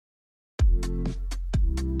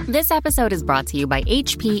This episode is brought to you by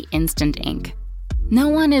HP Instant Ink. No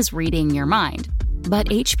one is reading your mind, but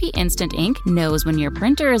HP Instant Ink knows when your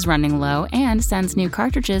printer is running low and sends new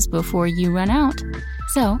cartridges before you run out.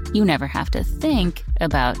 So you never have to think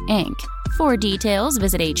about ink. For details,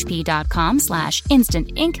 visit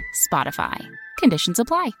hp.com/instant ink Spotify. Conditions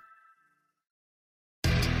apply.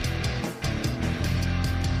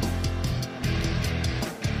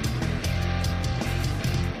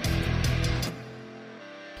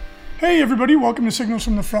 Hey everybody, welcome to Signals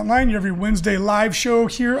from the Frontline, your every Wednesday live show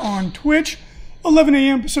here on Twitch, 11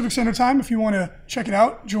 a.m. Pacific Standard Time. If you want to check it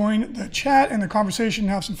out, join the chat and the conversation,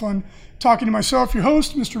 have some fun talking to myself, your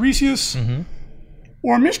host, Mr. Recius,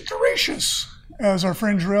 or Mr. Gracious, as our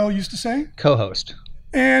friend Jarrell used to say. Co-host.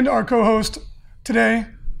 And our co-host today,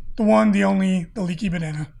 the one, the only, the Leaky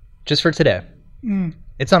Banana. Just for today.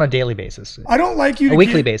 It's on a daily basis. I don't like you to a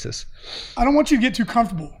weekly basis. I don't want you to get too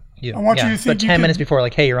comfortable. I want you to think but 10 minutes before,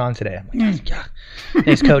 like, hey, you're on today. I'm like, yeah.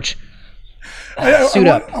 Thanks, coach. Suit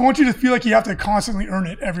up. I want you to feel like you have to constantly earn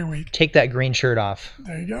it every week. Take that green shirt off.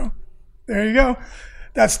 There you go. There you go.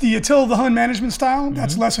 That's the Attila the Hun management style.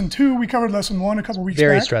 That's lesson 2. We covered lesson 1 a couple weeks back.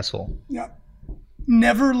 Very stressful. Yeah.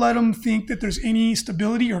 Never let them think that there's any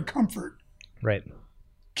stability or comfort. Right.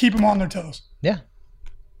 Keep them on their toes. Yeah.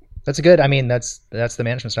 That's a good, I mean, that's the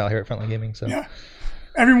management style here at Frontline Gaming. So. Yeah.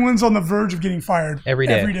 Everyone's on the verge of getting fired. Every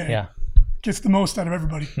day. Yeah. Gets the most out of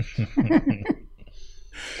everybody.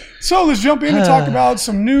 So let's jump in and talk about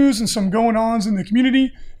some news and some going-ons in the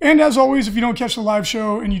community. And as always, if you don't catch the live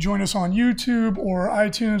show and you join us on YouTube or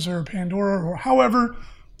iTunes or Pandora or however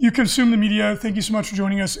you consume the media, thank you so much for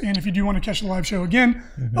joining us. And if you do want to catch the live show again,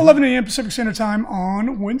 11 a.m. Pacific Standard Time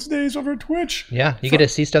on Wednesdays over at Twitch. Yeah, you get to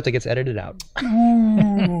see stuff that gets edited out.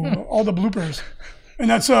 Ooh, all the bloopers. And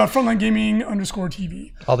that's Frontline Gaming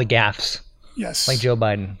 _TV. All the gaffes. Yes. Like Joe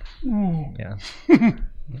Biden. Ooh. Yeah.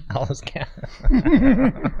 All those gaffes.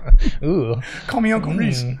 Ooh. Call me Uncle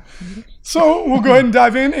Reese. So we'll go ahead and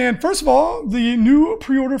dive in. And first of all, the new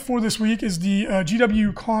pre-order for this week is the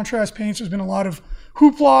GW contrast paints. There's been a lot of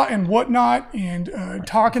hoopla and whatnot and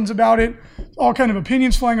talkings about it. All kind of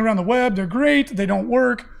opinions flying around the web. They're great. They don't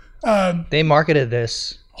work. They marketed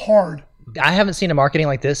this hard. I haven't seen a marketing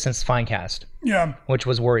like this since Finecast. Yeah. Which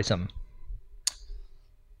was worrisome.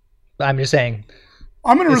 I'm just saying.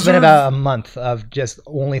 It's been about a month of just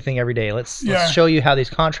only thing every day. Let's show you how these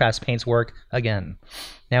contrast paints work again.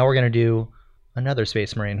 Now we're going to do another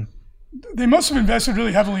Space Marine. They must have invested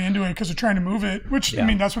really heavily into it because they're trying to move it, which, I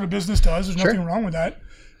mean, that's what a business does. There's nothing wrong with that.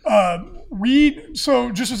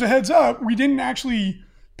 So just as a heads up, we didn't actually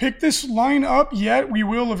pick this line up yet. We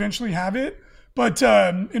will eventually have it. But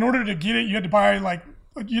in order to get it, you had to buy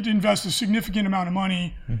you had to invest a significant amount of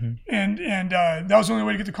money, and that was the only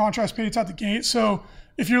way to get the contrast paints out the gate. So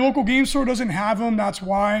if your local game store doesn't have them, that's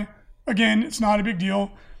why. Again, it's not a big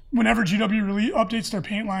deal. Whenever GW really updates their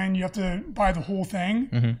paint line, you have to buy the whole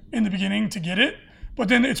thing in the beginning to get it. But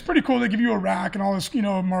then it's pretty cool. They give you a rack and all this,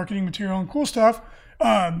 marketing material and cool stuff.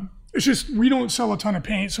 It's just we don't sell a ton of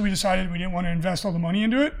paint, so we decided we didn't want to invest all the money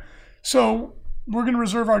into it. So we're going to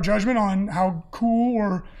reserve our judgment on how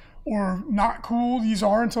cool or not cool these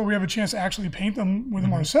are until we have a chance to actually paint them with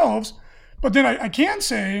them ourselves. But then I can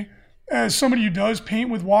say, as somebody who does paint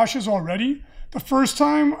with washes already, the first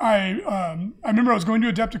time I remember I was going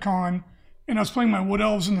to Adepticon and I was playing my Wood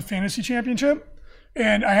Elves in the Fantasy Championship,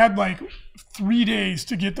 and I had 3 days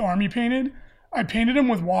to get the army painted. I painted them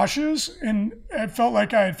with washes, and it felt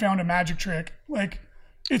like I had found a magic trick.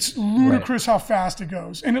 It's ludicrous how fast it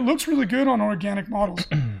goes. And it looks really good on organic models.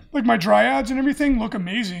 My dryads and everything look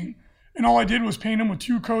amazing. And all I did was paint them with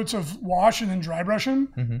 2 coats of wash and then dry brush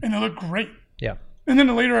them. And they look great. Yeah. And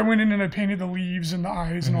then later I went in and I painted the leaves and the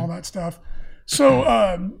eyes and all that stuff. So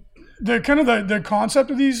the concept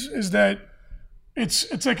of these is that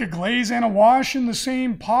it's like a glaze and a wash in the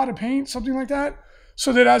same pot of paint, something like that.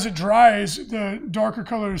 So that as it dries, the darker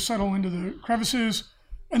colors settle into the crevices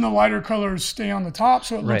and the lighter colors stay on the top,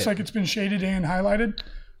 so it looks like it's been shaded and highlighted.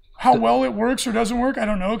 How well it works or doesn't work, I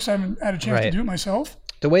don't know, because I haven't had a chance to do it myself.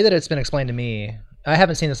 The way that it's been explained to me, I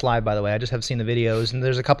haven't seen this live, by the way. I just have seen the videos, and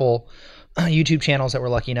there's a couple YouTube channels that were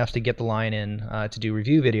lucky enough to get the line in to do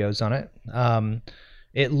review videos on it.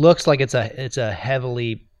 It looks like it's a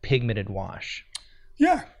heavily pigmented wash.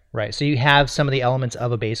 Yeah. Right. So you have some of the elements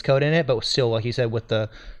of a base coat in it, but still, like you said,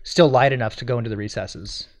 still light enough to go into the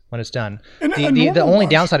recesses when it's done. And the only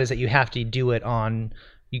downside is that you have to do it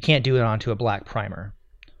you can't do it onto a black primer.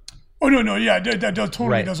 Oh, no. Yeah, that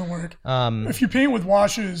totally doesn't work. If you paint with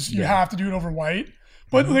washes, you have to do it over white.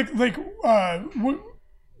 But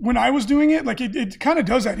when I was doing it, like it kind of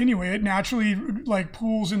does that anyway. It naturally like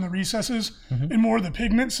pools in the recesses and more of the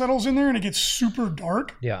pigment settles in there and it gets super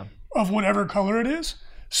dark of whatever color it is.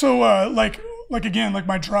 So like again, like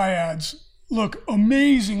my dryads look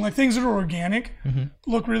amazing. Like things that are organic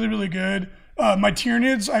look really, really good. My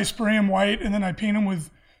Tyranids, I spray them white and then I paint them with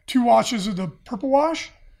 2 washes of the purple wash.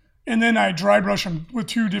 And then I dry brush them with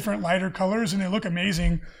 2 different lighter colors and they look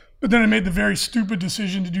amazing. But then I made the very stupid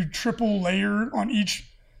decision to do triple layer on each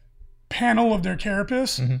panel of their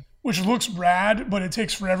carapace, which looks rad, but it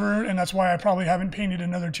takes forever. And that's why I probably haven't painted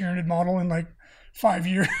another Tyranid model in like 5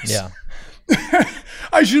 years. Yeah.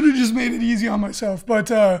 I should have just made it easy on myself. But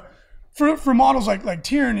for models like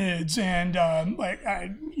Tyranids and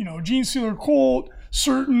Genestealer Colt,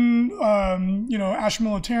 certain, Asher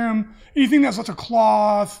Militarum, anything that's lots of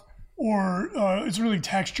cloth or it's really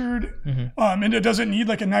textured and it doesn't need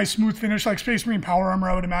like a nice smooth finish like Space Marine Power Armor,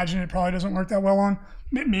 I would imagine it probably doesn't work that well on.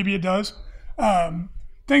 Maybe it does.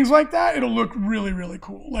 Things like that, it'll look really, really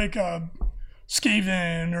cool. Like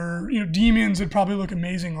Skaven or demons, it'd probably look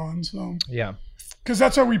amazing on. So yeah, because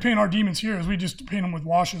that's how we paint our demons here. Is we just paint them with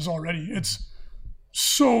washes already. It's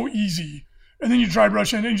so easy, and then you dry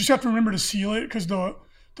brush it, and you just have to remember to seal it because the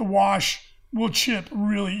wash will chip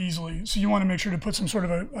really easily. So you want to make sure to put some sort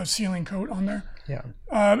of a sealing coat on there. Yeah.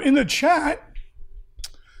 In the chat.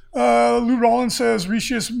 Lou Rollins says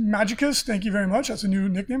Recius Magicus. Thank you very much. That's a new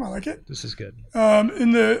nickname. I like it. This is good.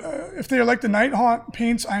 If they are like the Nighthawk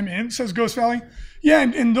paints, I'm in, says Ghost Valley. Yeah,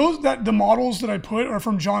 and the models that I put are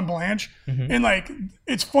from John Blanche. And like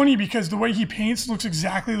it's funny because the way he paints looks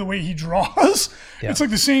exactly the way he draws. Yeah. It's like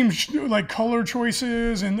the same like color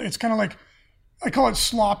choices, and it's kind of like I call it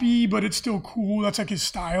sloppy, but it's still cool. That's like his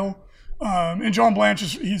style. And John Blanche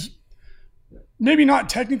he's maybe not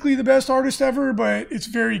technically the best artist ever, but it's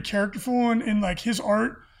very characterful and like his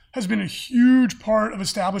art has been a huge part of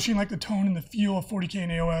establishing like the tone and the feel of 40K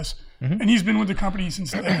and AOS. And he's been with the company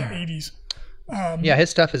since like, the 80s. His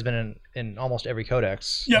stuff has been in almost every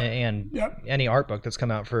codex and any art book that's come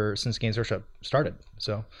out since Games Workshop started.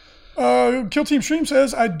 So, Kill Team Stream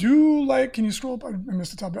says, I do like, can you scroll up? I missed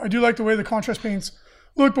the top. I do like the way the contrast paints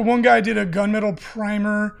look, but one guy did a gunmetal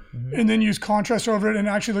primer and then used contrast over it and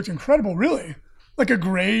it actually looked incredible, really. Like a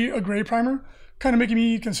gray primer, kind of making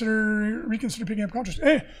me reconsider picking up contrast.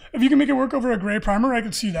 Hey, if you can make it work over a gray primer, I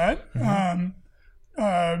could see that.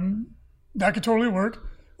 That could totally work.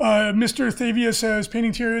 Mr. Thavia says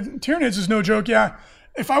painting Tyranids is no joke. Yeah,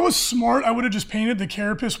 if I was smart, I would have just painted the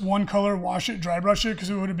carapace one color, wash it, dry brush it, because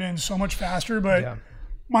it would have been so much faster. But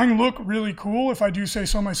mine look really cool, if I do say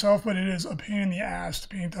so myself. But it is a pain in the ass to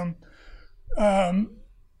paint them.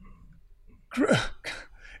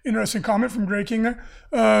 Interesting comment from Grey King there.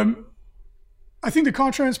 I think the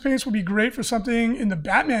contrast paints would be great for something in the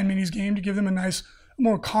Batman minis game to give them a nice,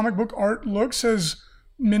 more comic book art look, says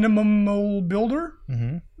Minimal Builder.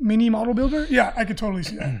 Mini Model Builder. Yeah, I could totally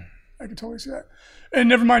see that. And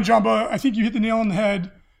never mind, Jamba, I think you hit the nail on the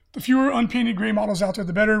head. The fewer unpainted gray models out there,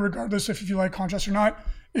 the better, regardless if you like contrast or not.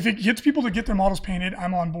 If it gets people to get their models painted,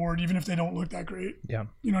 I'm on board, even if they don't look that great. Yeah.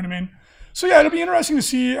 You know what I mean? So yeah, it'll be interesting to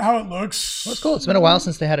see how it looks. Well, it's cool. It's been a while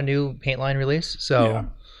since they had a new paint line release. So,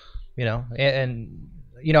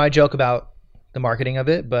 I joke about the marketing of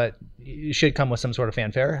it, but it should come with some sort of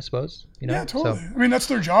fanfare, I suppose. Yeah, totally. So, I mean, that's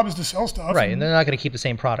their job, is to sell stuff. Right, and they're not going to keep the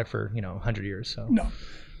same product for, 100 years. So no.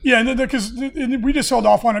 Yeah, and because we just held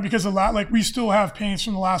off on it because we still have paints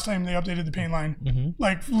from the last time they updated the paint line,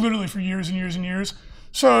 like literally for years and years and years.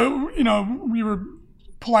 So, we were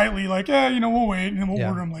politely like, we'll wait and then we'll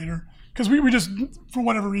order them later. Because we just, for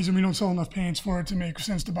whatever reason, we don't sell enough paints for it to make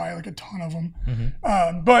sense to buy like a ton of them.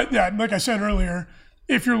 But yeah, like I said earlier,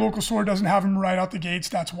 if your local store doesn't have them right out the gates,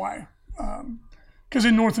 that's why. Because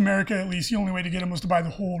in North America, at least, the only way to get them was to buy the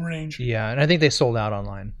whole range. Yeah, and I think they sold out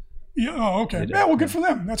online. Yeah. Oh, okay. Yeah, well, good for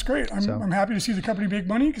them. That's great. I'm happy to see the company make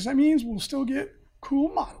money because that means we'll still get cool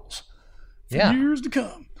models for years to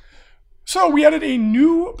come. So we added a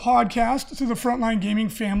new podcast to the Frontline Gaming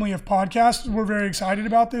family of podcasts. We're very excited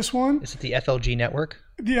about this one. Is it the FLG Network?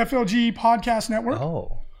 The FLG Podcast Network.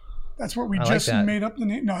 Oh. That's what we made up the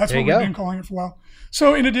name. No, that's what we've been calling it for a while.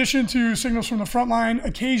 So in addition to Signals from the Frontline,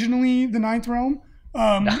 occasionally the Ninth Realm,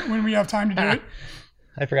 when we have time to do it.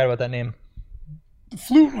 I forgot about that name. The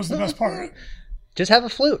flute was the best part. Just have a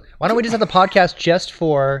flute. Why don't we just have the podcast just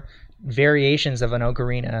for variations of an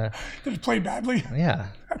ocarina? Did it play badly? Yeah.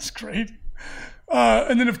 That's great.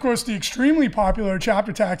 And then, of course, the extremely popular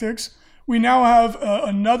Chapter Tactics. We now have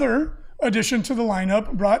another addition to the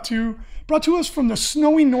lineup brought to us from the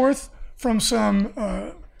snowy north from some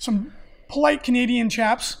polite Canadian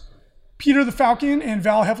chaps, Peter the Falcon and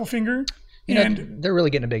Val Heffelfinger. They're really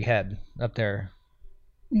getting a big head up there.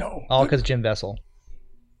 No. All because Jim Vessel.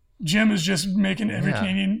 Jim is just making every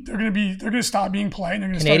Canadian. They're gonna stop being polite. And they're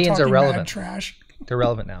gonna Canadians start talking are relevant. mad trash. They're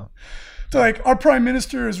relevant now. They're like, our prime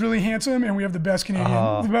minister is really handsome, and we have the best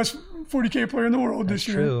Canadian, the best 40K player in the world this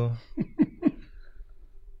year. True.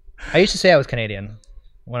 I used to say I was Canadian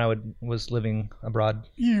when I was living abroad.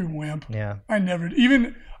 You wimp. Yeah.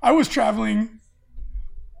 I was traveling.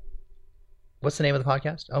 What's the name of the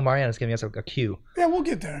podcast? Oh, Mariana's giving us a cue. Yeah, we'll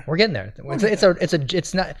get there. We're getting there.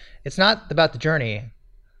 It's not about the journey.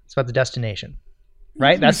 It's about the destination.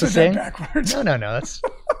 Right? That's the thing. Backwards. No.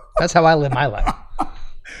 That's how I live my life.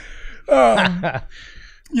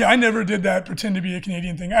 Yeah, I never did that pretend to be a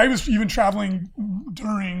Canadian thing. I was even traveling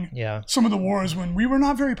during some of the wars when we were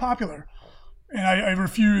not very popular. And I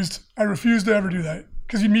refused to ever do that.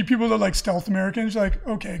 Because you meet people that are like stealth Americans, you're like,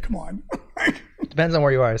 okay, come on. Depends on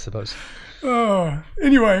where you are, I suppose.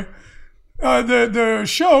 Anyway, the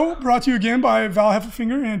show brought to you again by Val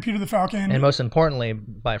Heffelfinger and Peter the Falcon. And most importantly,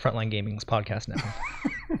 by Frontline Gaming's podcast now.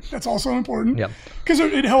 That's also important. Yep. Because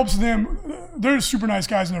it helps them. They're super nice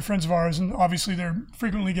guys and they're friends of ours. And obviously they're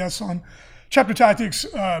frequently guests on Chapter Tactics.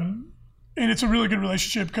 And it's a really good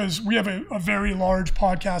relationship because we have a very large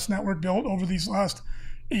podcast network built over these last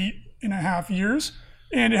 8.5 years.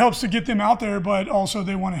 And it helps to get them out there, but also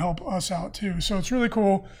they want to help us out too. So it's really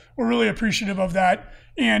cool. We're really appreciative of that.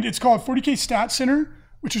 And it's called 40K Stat Center,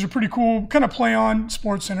 which is a pretty cool kind of play on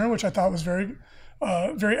Sports Center, which I thought was very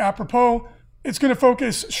apropos. It's going to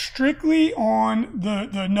focus strictly on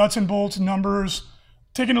the nuts and bolts numbers,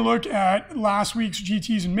 taking a look at last week's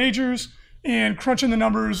GTs and majors and crunching the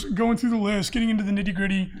numbers, going through the list, getting into the nitty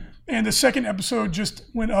gritty. And the second episode just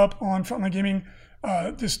went up on Frontline Gaming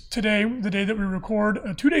today, the day that we record,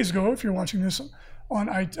 2 days ago, if you're watching this on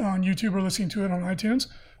YouTube or listening to it on iTunes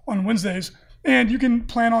on Wednesdays. And you can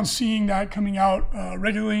plan on seeing that coming out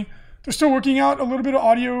regularly. They're still working out a little bit of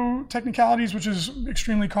audio technicalities, which is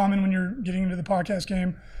extremely common when you're getting into the podcast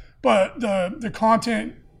game. But the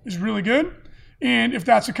content is really good. And if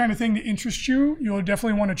that's the kind of thing that interests you, you'll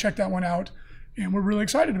definitely want to check that one out. And we're really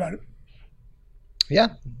excited about it. Yeah.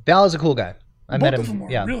 Val is a cool guy. I met him. Both of them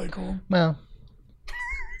are really cool. Well.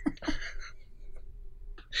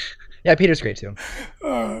 Yeah, Peter's great too.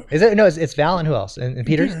 Is it? No, it's Val and who else? And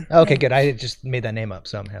Peter's? Peter, okay, good. I just made that name up,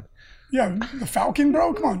 so I'm happy. Yeah, the Falcon,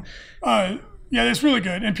 bro. Come on. Yeah, it's really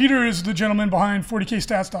good. And Peter is the gentleman behind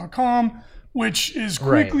 40kstats.com, which is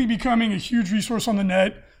quickly becoming a huge resource on the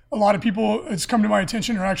net. A lot of people, it's come to my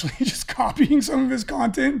attention, are actually just copying some of his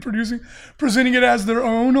content and presenting it as their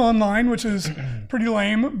own online, which is pretty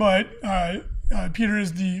lame. But Peter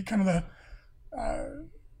is the kind of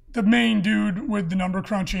the main dude with the number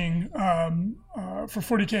crunching for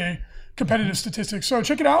 40K competitive statistics. So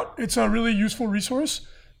check it out. It's a really useful resource.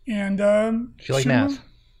 And if you like math.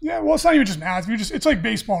 Yeah, well, it's not even just math. It's like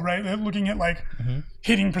baseball, right? They're looking at like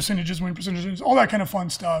hitting percentages, win percentages, all that kind of fun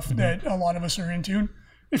stuff that a lot of us are into.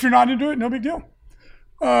 If you're not into it, no big deal.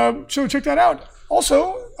 So check that out.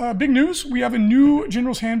 Also, big news, we have a new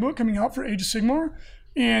General's Handbook coming out for Age of Sigmar,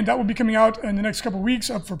 and that will be coming out in the next couple of weeks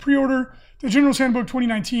up for pre-order. The General's Handbook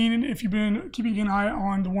 2019, and if you've been keeping an eye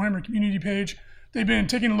on the Warhammer community page, they've been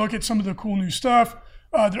taking a look at some of the cool new stuff.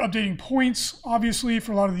 They're updating points, obviously,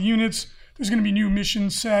 for a lot of the units. There's going to be new mission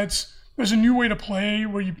sets. There's a new way to play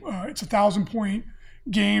where it's 1,000-point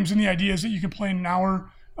games, and the idea is that you can play in an hour.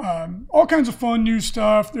 All kinds of fun new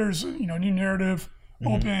stuff. There's new narrative,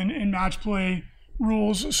 open and match play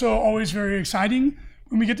rules. So always very exciting.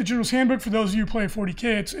 When we get the General's Handbook, for those of you who play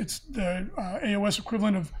 40K, it's the AOS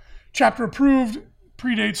equivalent of Chapter Approved.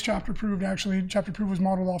 Predates Chapter Approved, actually. Chapter Approved was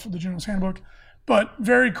modeled off of the General's Handbook. But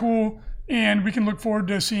very cool. And we can look forward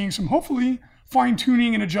to seeing some, hopefully,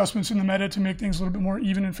 fine-tuning and adjustments in the meta to make things a little bit more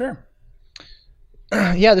even and fair.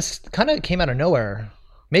 Yeah, this kind of came out of nowhere.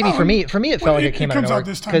 Maybe for me, it felt like it came out of nowhere.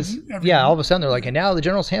 Because all of a sudden they're like, and now the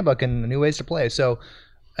General's Handbook and new ways to play. So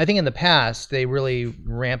I think in the past they really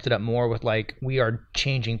ramped it up more with like, we are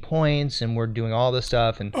changing points and we're doing all this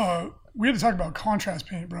stuff. And we had to talk about contrast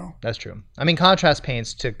paint, bro. That's true. I mean, contrast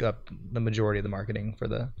paints took up the majority of the marketing for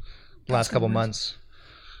the last couple months.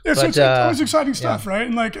 Yeah, so it's always exciting stuff, right?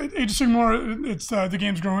 And like Age of Sigmar, it's the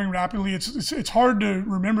game's growing rapidly. It's hard to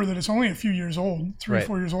remember that it's only a few years old, 3 or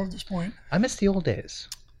 4 years old at this point. I miss the old days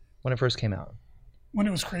when it first came out. When it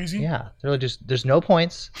was crazy. Yeah, they're like there's no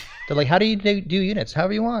points. They're like, how do you do units?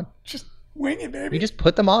 However you want. Just wing it, baby. You just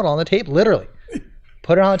put the model on the table, literally.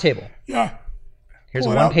 Put it on the table. Yeah. Here's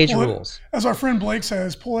one-page rules. As our friend Blake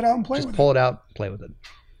says, pull it out and play with it. Just pull it out, play with it.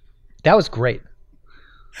 That was great.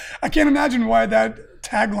 I can't imagine why that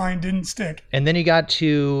tagline didn't stick. And then you got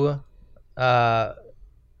to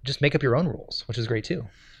just make up your own rules, which is great too.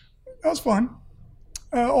 That was fun.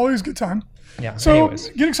 Always a good time. Yeah. So anyways.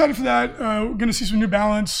 Get excited for that. We're going to see some New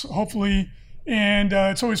Balance, hopefully. And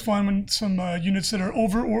it's always fun when some units that are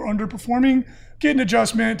over or underperforming get an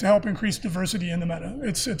adjustment to help increase diversity in the meta.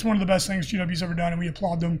 It's one of the best things GW's ever done, and we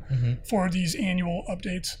applaud them for these annual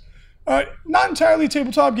updates. Not entirely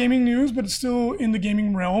tabletop gaming news, but it's still in the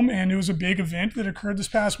gaming realm, and it was a big event that occurred this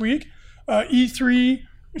past week. E3,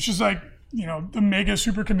 which is like, the mega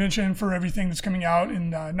super convention for everything that's coming out,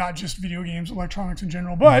 and not just video games, electronics in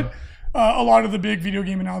general, but a lot of the big video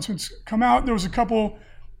game announcements come out. There was a couple,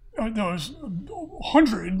 there was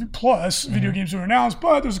 100 plus video games that were announced,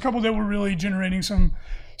 but there's a couple that were really generating some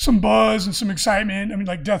buzz and some excitement. I mean,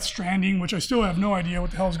 like Death Stranding, which I still have no idea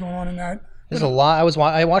what the hell is going on in that. There's a lot.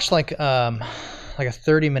 I watched like a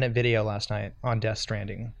 30-minute video last night on Death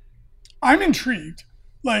Stranding. I'm intrigued.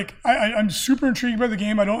 Like I'm super intrigued by the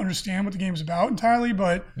game. I don't understand what the game's about entirely,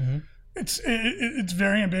 but it's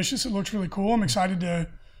very ambitious. It looks really cool. I'm excited to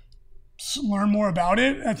learn more about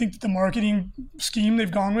it. I think that the marketing scheme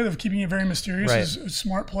they've gone with of keeping it very mysterious is a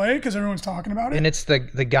smart play because everyone's talking about it. And it's the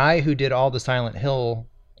guy who did all the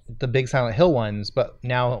the big Silent Hill ones, but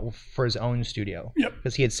now for his own studio. Yep.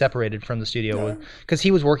 Because he had separated from the studio because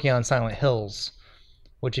he was working on Silent Hills,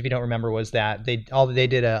 which, if you don't remember, was that they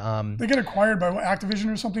did a they get acquired by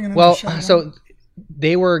Activision or something, and then so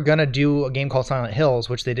they were gonna do a game called Silent Hills,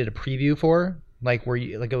 which they did a preview for, like where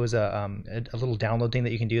it was a little download thing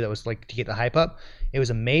that you can do that was like to get the hype up. It was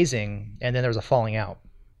amazing, and then there was a falling out,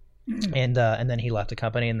 and then he left the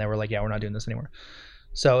company, and they were like, yeah, we're not doing this anymore.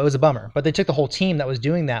 So it was a bummer, but they took the whole team that was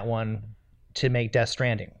doing that one to make Death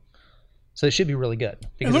Stranding. So it should be really good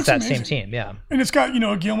because it's that amazing. Same team, yeah. And it's got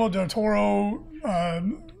Guillermo del Toro,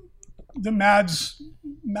 the Mads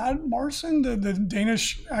Marsen, the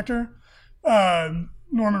Danish actor,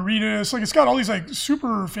 Norman Reedus. Like, it's got all these like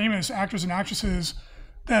super famous actors and actresses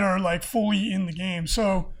that are like fully in the game.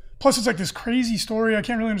 So plus it's like this crazy story. I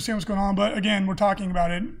can't really understand what's going on, but again, we're talking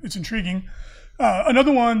about it. It's intriguing.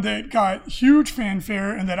 Another one that got huge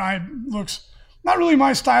fanfare and that looks not really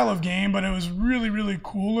my style of game, but it was really, really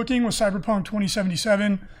cool looking, was Cyberpunk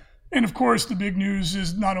 2077. And of course, the big news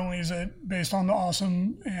is not only is it based on the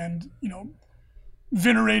awesome and,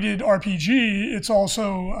 venerated RPG, it's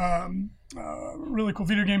also a really cool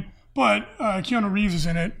video game, but Keanu Reeves is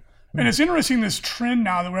in it. And it's interesting, this trend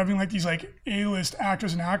now that we're having like these like A-list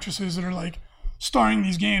actors and actresses that are like starring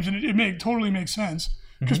these games, and it totally makes sense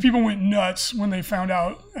because people went nuts when they found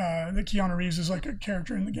out that Keanu Reeves is like a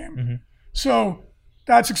character in the game. So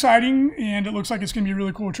that's exciting, and it looks like it's going to be a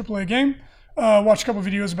really cool AAA game. Watched a couple of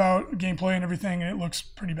videos about gameplay and everything, and it looks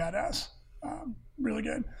pretty badass. Really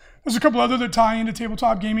good. There's a couple other that tie into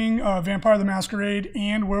tabletop gaming. Vampire the Masquerade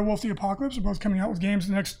and Werewolf the Apocalypse are both coming out with games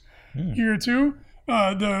the next year or two.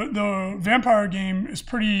 The Vampire game is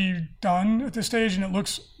pretty done at this stage, and it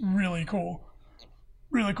looks really cool.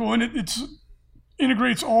 Really cool. And it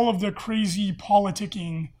integrates all of the crazy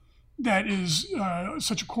politicking that is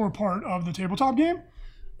such a core part of the tabletop game.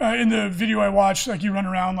 In the video I watched, like, you run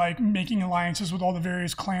around like making alliances with all the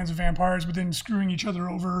various clans of vampires, but then screwing each other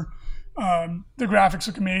over. The graphics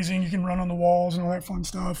look amazing. You can run on the walls and all that fun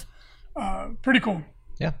stuff. Pretty cool.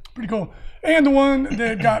 Yeah. Pretty cool. And the one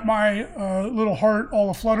that got my little heart all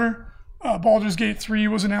aflutter, Baldur's Gate 3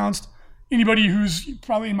 was announced. Anybody who's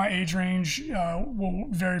probably in my age range will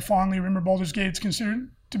very fondly remember Baldur's Gate. It's considered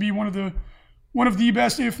to be one of the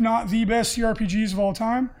best, if not the best, CRPGs of all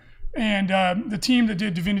time. And the team that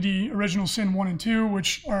did Divinity Original Sin 1 and 2,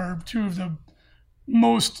 which are two of the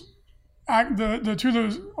most, the two of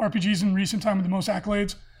those RPGs in recent time with the most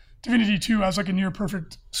accolades. Divinity 2 has like a near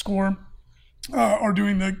perfect score, are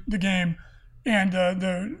doing the game. And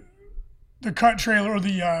the cut trailer, or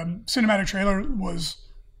the cinematic trailer, was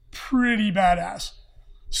pretty badass.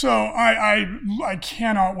 So I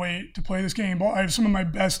cannot wait to play this game. I have some of my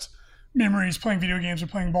best memories playing video games or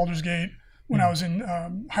playing Baldur's Gate when I was in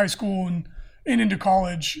high school and into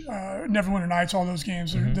college. Neverwinter Nights, all those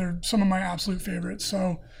games, they're some of my absolute favorites.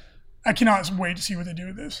 So I cannot wait to see what they do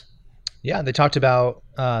with this. Yeah, they talked about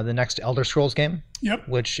the next Elder Scrolls game,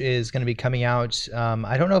 which is going to be coming out.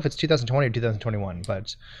 I don't know if it's 2020 or 2021,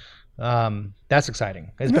 but that's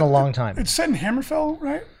exciting. It's been a long time. It's set in Hammerfell,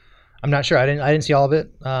 right? I'm not sure. I didn't see all of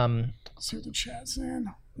it. Let's see what the chat's saying.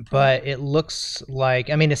 But it looks like,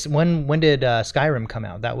 I mean, it's when did Skyrim come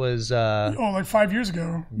out? That was like 5 years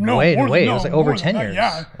ago. No, wait, it was like over 10 years.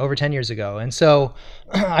 Yeah, over 10 years ago. And so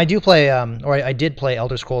I did play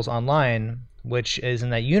Elder Scrolls Online, which is in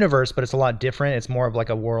that universe, but it's a lot different. It's more of like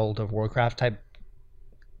a World of Warcraft type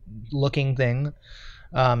looking thing.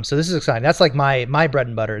 So this is exciting. That's like my bread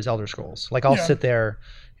and butter is Elder Scrolls. Like I'll sit there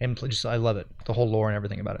And just I love it, the whole lore and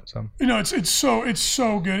everything about it. So you know, it's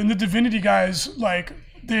so good. And the Divinity guys, like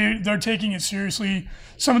they're taking it seriously.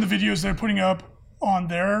 Some of the videos they're putting up on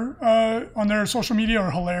their social media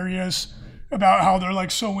are hilarious about how they're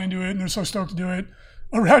like so into it and they're so stoked to do it.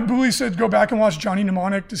 Rad Bully said go back and watch Johnny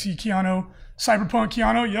Mnemonic to see Keanu, Cyberpunk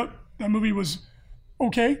Keanu. Yep, that movie was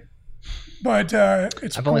okay, but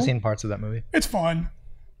I've only seen parts of that movie. It's fun.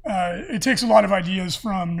 It takes a lot of ideas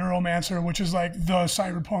from Neuromancer, which is like the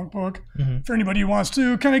cyberpunk book. For anybody who wants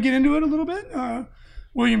to kind of get into it a little bit.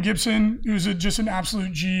 William Gibson, who's just an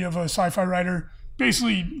absolute G of a sci-fi writer,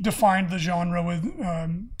 basically defined the genre with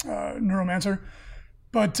Neuromancer.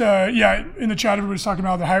 But yeah, in the chat, everybody's talking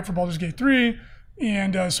about the hype for Baldur's Gate 3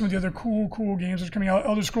 and some of the other cool games that are coming out.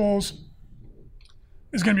 Elder Scrolls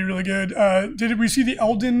is going to be really good. Did we see the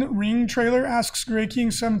Elden Ring trailer? Asks Grey King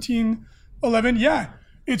 1711. Yeah,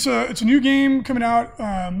 it's a new game coming out.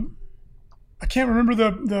 I can't remember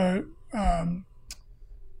the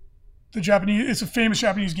Japanese. It's a famous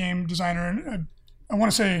Japanese game designer, and I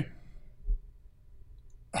want to say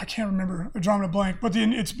I can't remember. I'm drawing a blank, but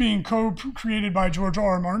then it's being co-created by George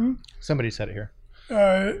R. R. Martin. Somebody said it here.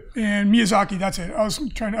 And Miyazaki. That's it. I was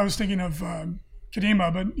thinking of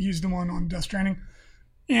Kadima, but he's the one on Death Stranding.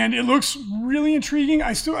 And it looks really intriguing.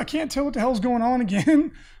 I can't tell what the hell's going on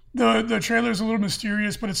again. The trailer is a little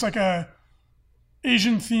mysterious, but it's like a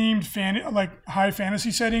Asian themed like high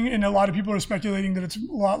fantasy setting, and a lot of people are speculating that it's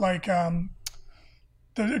a lot like the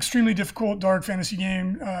extremely difficult dark fantasy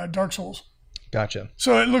game Dark Souls. Gotcha.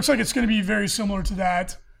 So it looks like it's going to be very similar to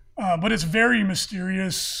that, but it's very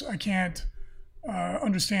mysterious. I can't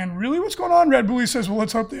understand really what's going on. Red Bully says, well,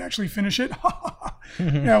 let's hope they actually finish it.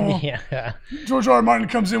 Yeah, well, yeah. George R. R. Martin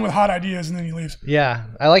comes in with hot ideas and then he leaves. Yeah,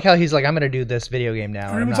 I like how he's like, I'm going to do this video game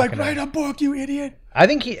now. Everyone's like, write a book, you idiot. I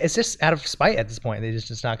think it's just out of spite at this point. They're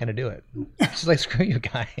just not going to do it. It's just like, screw you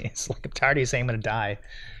guys. Like, I'm tired of you saying I'm going to die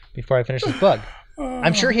before I finish this book.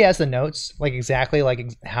 I'm sure he has the notes, like exactly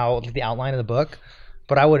like how the outline of the book,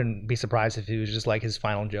 but I wouldn't be surprised if it was just like his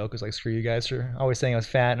final joke was like, screw you guys for always saying I was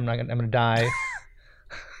fat and I'm gonna die.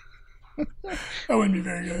 That wouldn't be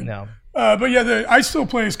very good. No. But yeah, I still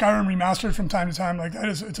play Skyrim Remastered from time to time. Like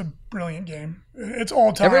it's a brilliant game. It's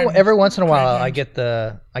all time. Every once in a while, I get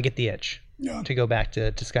the itch to go back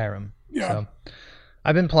to Skyrim. Yeah. So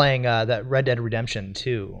I've been playing that Red Dead Redemption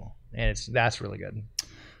 2, and that's really good.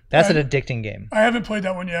 That's an addicting game. I haven't played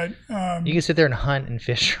that one yet. You can sit there and hunt and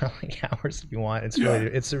fish for like hours if you want. It's really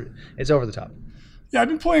it's over the top. Yeah, I've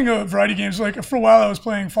been playing a variety of games. Like for a while, I was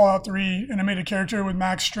playing Fallout 3, and I made a character with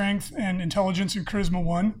max strength and intelligence and charisma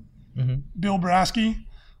 1. Bill Brasky.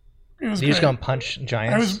 It was. You just go and punch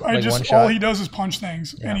giants. One shot. All he does is punch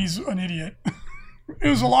things, and he's an idiot. It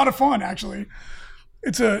was a lot of fun, actually.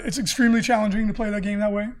 It's extremely challenging to play that game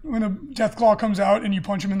that way. When a Deathclaw comes out and you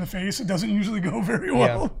punch him in the face, it doesn't usually go very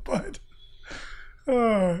well. Yeah.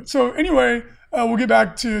 But so anyway, we'll get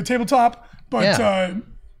back to tabletop. But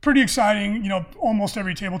pretty exciting. You know, almost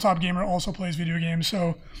every tabletop gamer also plays video games.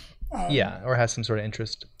 So or has some sort of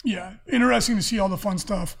interest. Yeah, interesting to see all the fun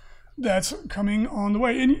stuff that's coming on the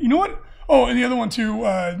way. And you know what? Oh, and the other one too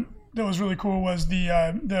that was really cool was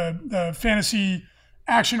the fantasy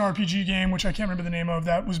action RPG game, which I can't remember the name of,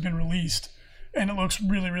 that was been released, and it looks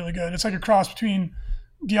really, really good. It's like a cross between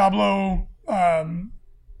Diablo, Warhammer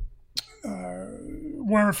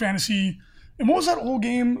Fantasy, and what was that old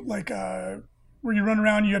game like where you run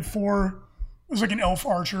around? You had 4. It was like an elf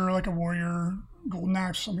archer, like a warrior, golden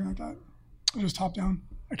axe, something like that. It was top down.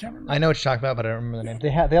 I can't remember. I know what you're talking about, but I don't remember the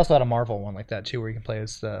name. They also had a Marvel one like that too, where you can play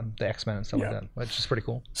as the X-Men and stuff like that, which is pretty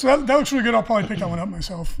cool. So that looks really good. I'll probably pick that one up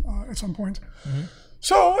myself at some point.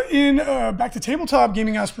 So in back to tabletop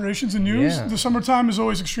gaming aspirations and news, the summertime is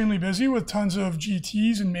always extremely busy with tons of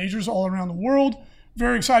GTs and majors all around the world.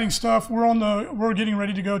 Very exciting stuff. We're getting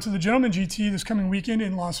ready to go to the Gentleman GT this coming weekend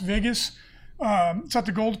in Las Vegas. It's at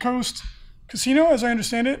the Gold Coast Casino, as I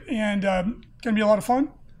understand it, and going to be a lot of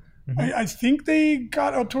fun. I think they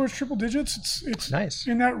got up towards triple digits. It's nice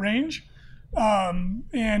in that range.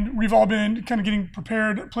 And we've all been kind of getting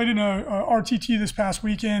prepared. Played in a RTT this past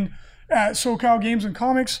weekend at SoCal Games and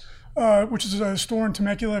Comics, which is a store in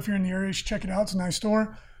Temecula. If you're in the area, you should check it out. It's a nice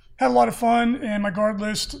store. Had a lot of fun, and my guard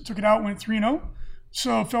list took it out, went 3-0.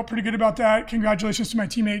 So felt pretty good about that. Congratulations to my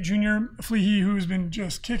teammate, Junior Fleehee, who's been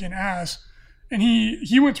just kicking ass. And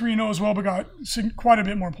he went 3-0 as well, but got quite a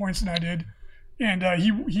bit more points than I did. And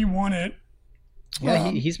he won it. Yeah,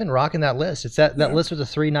 he's been rocking that list. It's that list with the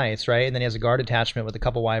 3 knights, right? And then he has a guard attachment with a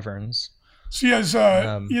couple wyverns. So he has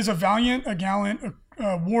a Valiant, a Gallant,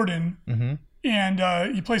 a Warden,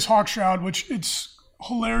 and he plays Hawkshroud, which it's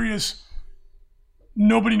hilarious.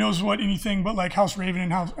 nobody knows what anything but like House Raven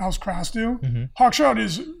and House Crass do. Hawkshroud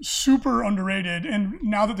is super underrated, and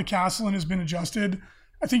now that the Castellan has been adjusted,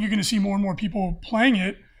 I think you're going to see more and more people playing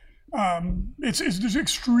it. It's just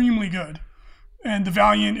extremely good, and the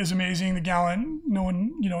Valiant is amazing. The Gallant, no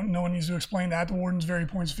one needs to explain that. The Warden's very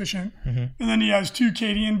points efficient, and then he has 2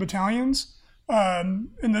 Cadian battalions,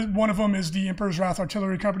 and one of them is the Emperor's Wrath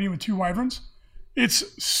Artillery Company with 2 Wyverns.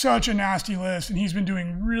 It's such a nasty list, and he's been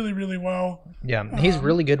doing really, really well. Yeah, he's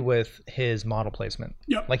really good with his model placement.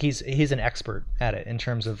 Yep. Like he's an expert at it in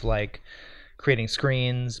terms of like creating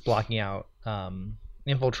screens, blocking out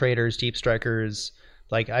infiltrators, deep strikers.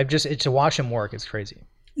 Like to watch him work, it's crazy.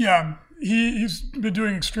 Yeah, he's been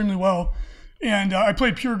doing extremely well. And I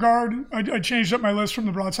played Pure Guard. I changed up my list from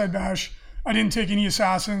the Broadside Bash. I didn't take any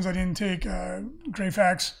Assassins. I didn't take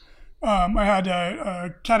Greyfax. I had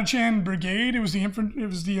a Catachan Brigade. It was the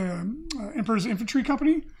Emperor's Infantry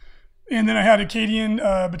Company, and then I had a Cadian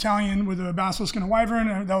battalion with a Basilisk and a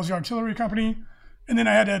Wyvern. That was the Artillery Company, and then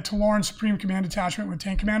I had a Talaran Supreme Command Detachment with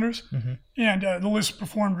tank commanders. And the list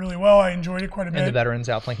performed really well. I enjoyed it quite a bit. And the veterans,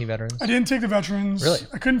 outflanking veterans. I didn't take the veterans. Really?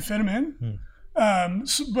 I couldn't fit them in.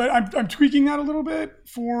 But I'm tweaking that a little bit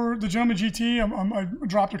for the Gentleman GT. I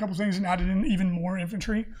dropped a couple things and added in even more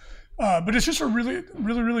infantry. But it's just a really,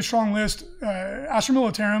 really, really strong list. Astra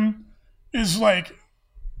Militarum is like,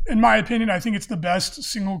 in my opinion, I think it's the best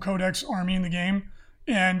single codex army in the game.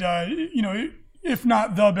 And, if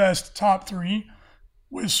not the best, top 3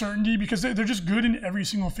 with certainty, because they're just good in every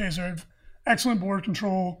single phase. They have excellent board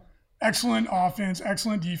control, excellent offense,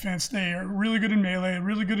 excellent defense. They are really good in melee,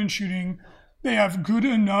 really good in shooting. They have good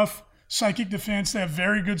enough psychic defense. They have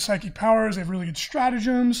very good psychic powers. They have really good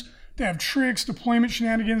stratagems. They have tricks, deployment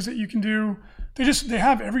shenanigans that you can do. They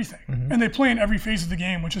have everything. And they play in every phase of the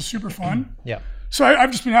game, which is super fun. Yeah. So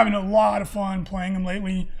I've just been having a lot of fun playing them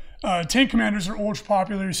lately. Tank commanders are ultra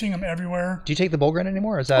popular. You're seeing them everywhere. Do you take the Bullgren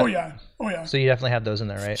anymore? Or is that? Oh yeah. So you definitely have those in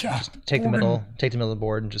there, right? Yeah. Just take the middle of the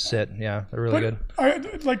board and just sit. Yeah, they're really good.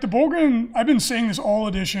 Like the Bullgren, I've been saying this all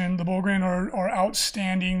edition. The Bullgren are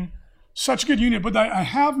outstanding. Such a good unit. But I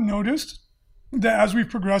have noticed that as we've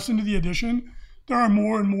progressed into the edition, there are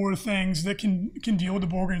more and more things that can deal with the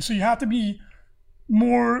Bullgren. So you have to be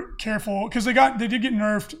more careful, because they did get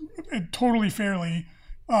nerfed totally fairly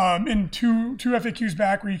in two FAQs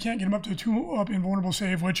back, where you can't get them up to a 2-up invulnerable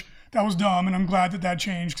save, which that was dumb, and I'm glad that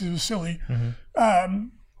changed because it was silly.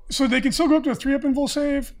 So they can still go up to a 3-up invul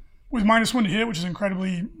save with -1 to hit, which is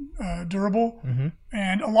incredibly durable.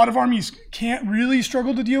 And a lot of armies can't really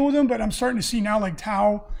struggle to deal with them, but I'm starting to see now, like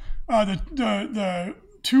Tau, the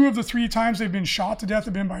 2 of the 3 times they've been shot to death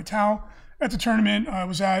have been by Tau. At the tournament I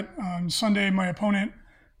was at on Sunday, my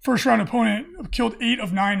first round opponent killed 8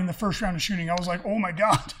 of 9 in the first round of shooting. I was like, oh my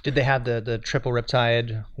God. Did they have the triple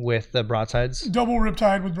Riptide with the broadsides? Double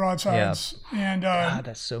Riptide with broadsides. Yeah. And God,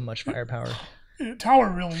 that's so much firepower. Tower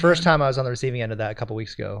really. First time I was on the receiving end of that a couple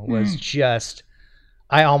weeks ago was just,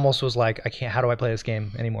 I almost was like, I can't, how do I play this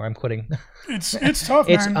game anymore? I'm quitting. It's tough,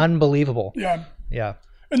 man. It's unbelievable. Yeah. Yeah.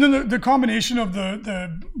 And then the combination of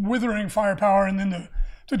the withering firepower and then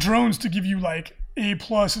the drones to give you like A+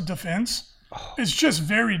 defense, it's just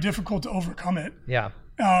very difficult to overcome it. Yeah.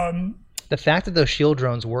 The fact that those shield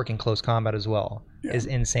drones work in close combat as well is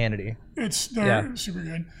insanity. They're super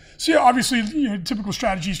good. So yeah, obviously, typical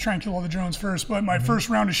strategies, try and kill all the drones first, but my first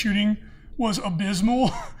round of shooting was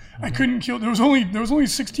abysmal. I couldn't kill, there was only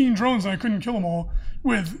 16 drones and I couldn't kill them all,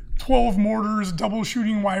 with 12 mortars, double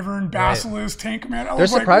shooting Wyvern, Basilisk, tank command. They're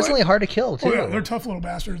surprisingly hard to kill too. Oh yeah, they're tough little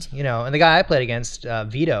bastards. And the guy I played against,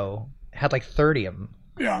 Vito, had like 30 of them.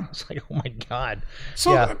 Yeah. It's like, oh my God.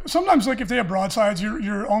 So sometimes, like if they have broadsides,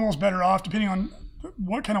 you're almost better off, depending on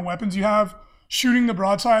what kind of weapons you have, shooting the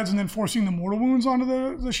broadsides and then forcing the mortal wounds onto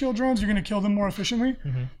the shield drones. You're going to kill them more efficiently.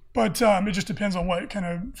 But it just depends on what kind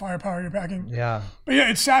of firepower you're packing. Yeah. But yeah,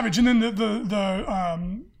 it's savage. And then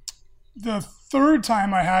the third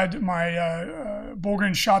time I had my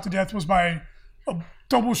Bullgren shot to death was by a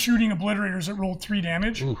double shooting obliterators that rolled 3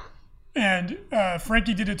 damage. Ooh. And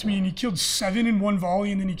Frankie did it to me, and he killed 7 in one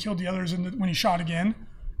volley, and then he killed the others when he shot again.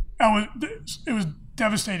 It was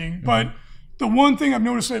devastating. But the one thing I've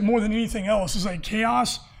noticed that more than anything else is like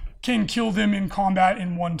Chaos can kill them in combat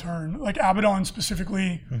in one turn. Like Abaddon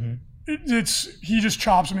specifically, he just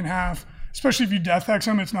chops them in half. Especially if you death hex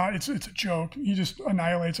him, it's a joke. He just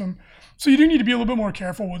annihilates them. So you do need to be a little bit more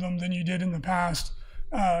careful with them than you did in the past.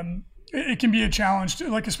 It can be a challenge,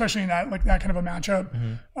 like especially in that kind of a matchup.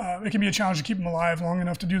 It can be a challenge to keep them alive long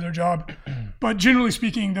enough to do their job. But generally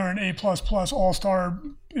speaking, they're an A++ all-star,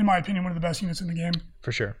 in my opinion, one of the best units in the game.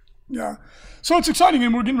 For sure. Yeah. So it's exciting,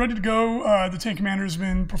 and we're getting ready to go. The tank commander has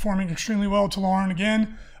been performing extremely well. Talaran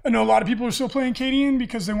again. I know a lot of people are still playing Cadian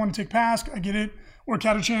because they want to take Pask. I get it. Or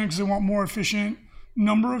Catachan because they want more efficient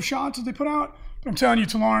number of shots that they put out. But I'm telling you,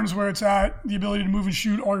 Talaran is where it's at. The ability to move and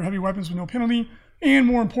shoot all your heavy weapons with no penalty. And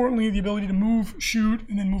more importantly, the ability to move, shoot,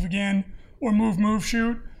 and then move again. Or move,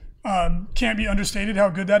 shoot. Can't be understated how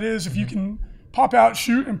good that is. If you can pop out,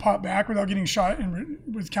 shoot, and pop back without getting shot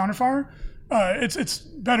with counterfire, it's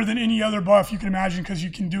better than any other buff you can imagine because you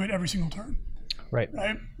can do it every single turn. Right.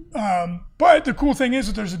 But the cool thing is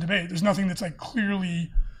that there's a debate. There's nothing that's like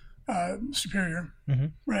clearly superior.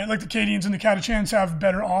 Right? Like the Cadians and the Catachans have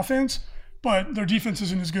better offense, but their defense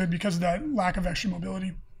isn't as good because of that lack of extra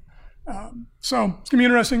mobility. So it's gonna be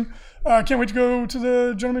interesting. Can't wait to go to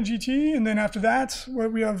the Gentleman GT, and then after that,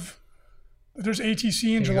 what we have, there's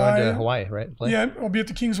ATC in July. Going to Hawaii, right? Play? Yeah, I'll be at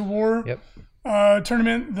the Kings of War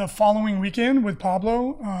tournament the following weekend with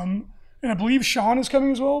Pablo, and I believe Sean is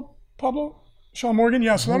coming as well. Pablo, Sean Morgan,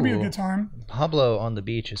 yeah. So that'll be a good time. Pablo on the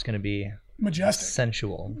beach is going to be majestic,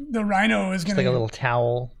 sensual. The Rhino is going to like a little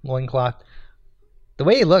towel, loincloth. The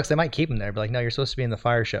way he looks, they might keep him there. But like, no, you're supposed to be in the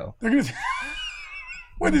fire show. They're gonna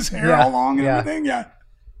with his hair all long and everything. Yeah.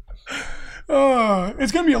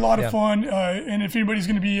 It's going to be a lot of fun. And if anybody's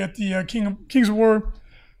going to be at the Kings of War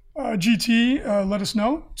GT, let us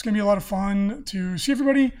know. It's going to be a lot of fun to see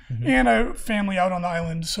everybody and a family out on the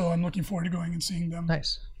island. So I'm looking forward to going and seeing them.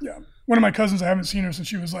 Nice. Yeah. One of my cousins, I haven't seen her since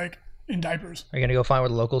she was like in diapers. Are you going to go find where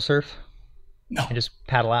the locals surf? No. And just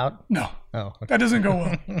paddle out? No. Oh, okay. That doesn't go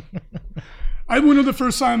well. One of the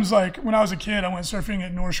first times, like when I was a kid, I went surfing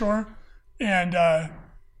at North Shore, and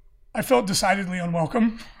I felt decidedly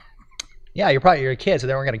unwelcome. Yeah, you're a kid, so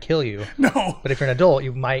they weren't going to kill you. No. But if you're an adult,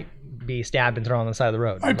 you might be stabbed and thrown on the side of the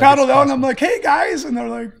road. I paddled out and I'm like, hey guys, and they're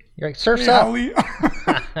like, you're like, surf's hey, up.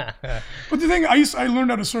 But the thing, I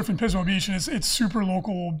learned how to surf in Pismo Beach, and it's super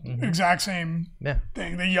local, exact same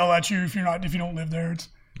thing. They yell at you if you don't live there. It's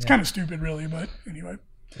kind of stupid, really, but anyway.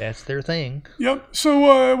 That's their thing. Yep.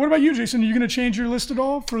 So what about you, Jason? Are you going to change your list at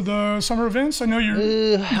all for the summer events? I know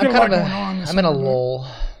you've got a lot going on. I'm in a lull.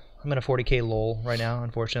 I'm in a 40K lull right now,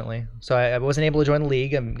 unfortunately. So I wasn't able to join the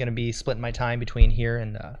league. I'm going to be splitting my time between here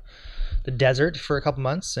and the desert for a couple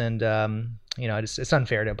months. And, it's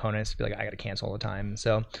unfair to opponents to be like, I got to cancel all the time.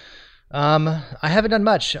 So I haven't done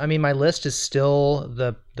much. I mean, my list is still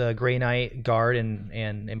the Grey Knight, Guard,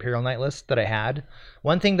 and Imperial Knight list that I had.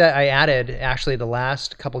 One thing that I added, actually, the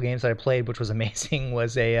last couple games that I played, which was amazing,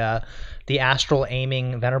 was the Astral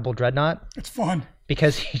Aiming Venerable Dreadnought. It's fun.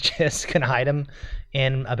 Because he just can hide him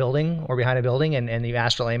in a building or behind a building, and the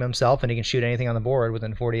astral aim himself, and he can shoot anything on the board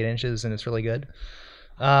within 48 inches, and it's really good.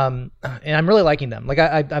 And I'm really liking them. Like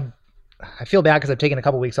I feel bad because I've taken a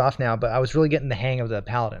couple weeks off now, but I was really getting the hang of the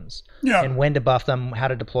Paladins and when to buff them, how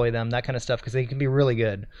to deploy them, that kind of stuff, because they can be really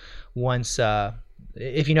good once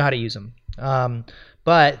if you know how to use them.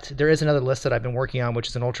 But there is another list that I've been working on, which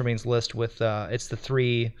is an Ultramarines list with it's the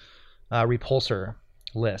 3 Repulsor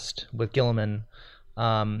list with Guilliman,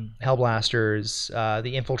 Hellblasters,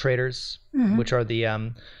 the Infiltrators, which are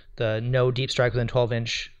the no deep strike within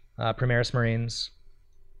 12-inch Primaris Marines,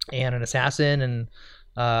 and an Assassin, and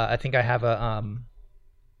I think I have a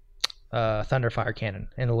Thunderfire Cannon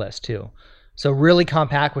in the list too. So really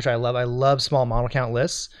compact, which I love. I love small model count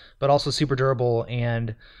lists, but also super durable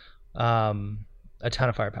and a ton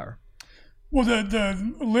of firepower. Well,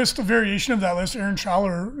 the list, the variation of that list, Aaron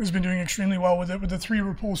Schaller has been doing extremely well with it, with the 3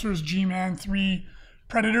 Repulsors, G-Man, 3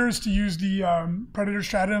 Predators to use the Predator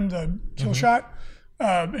Stratum, the kill shot,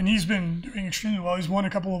 and he's been doing extremely well. He's won a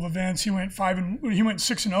couple of events. He went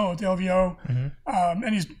 6-0 at the LVO,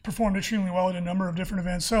 and he's performed extremely well at a number of different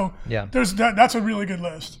events. So there's that's a really good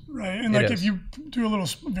list, right? And like if you do a little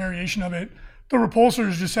variation of it, the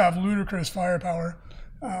Repulsors just have ludicrous firepower.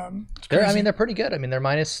 They're pretty good. I mean,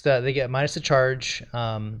 they get minus the charge.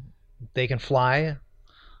 They can fly.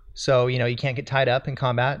 So, you can't get tied up in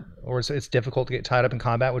combat, or it's difficult to get tied up in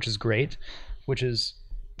combat, which is great, which is,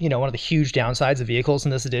 one of the huge downsides of vehicles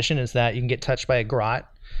in this edition is that you can get touched by a grot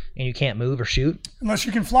and you can't move or shoot. Unless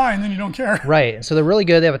you can fly, and then you don't care. Right. So they're really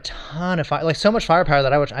good. They have a ton of so much firepower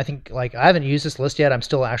that I think, I haven't used this list yet. I'm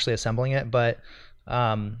still actually assembling it, but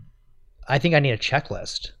I think I need a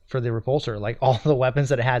checklist for the Repulsor, like all the weapons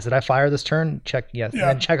that it has. Did I fire this turn? Check, yes, and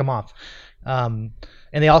then check them off.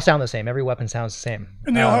 And they all sound the same. Every weapon sounds the same.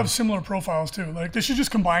 And they all have similar profiles too. Like they should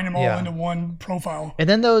just combine them all into one profile. And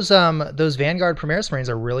then those Vanguard Primaris Marines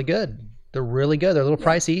are really good. They're really good. They're a little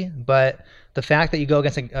pricey, but the fact that you go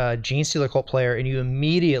against a Gene Stealer cult player and you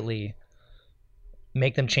immediately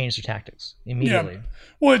make them change their tactics immediately. Yeah.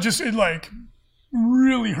 Well,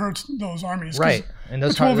 really hurts those armies. Right. And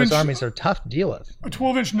those armies are tough to deal with. A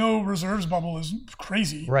 12-inch no reserves bubble is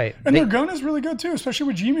crazy. Right. And their gun is really good too, especially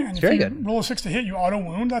with G-Man. If very you good. roll a 6 to hit, you auto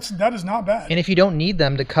wound. That is not bad. And if you don't need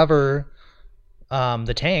them to cover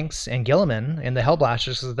the tanks and Gilliman and the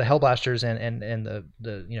Hellblasters, because the Hellblasters and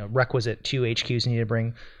the requisite 2 HQs you need to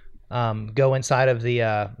bring go inside of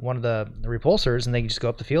the one of the repulsors, and they can just go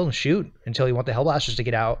up the field and shoot until you want the Hellblasters to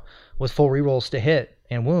get out with full rerolls to hit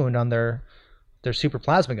and wound on their super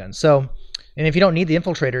plasma guns. So, and if you don't need the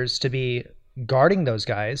infiltrators to be guarding those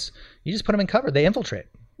guys, you just put them in cover. They infiltrate.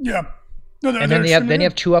 Yeah. No, and then you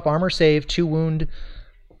have 2 up armor save, 2 wound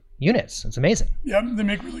units. It's amazing. Yeah, they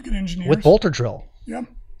make really good engineers. With bolter drill. Yeah.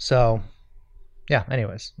 So, yeah.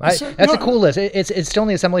 Anyways, that's a cool list. It's still in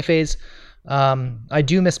the assembly phase. I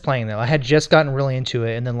do miss playing though. I had just gotten really into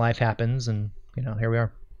it, and then life happens, and here we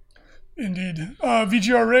are. Indeed.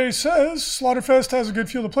 VGR Ray says Slaughterfest has a good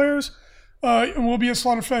field of players. And we'll be at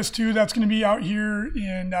Slaughterfest too. That's going to be out here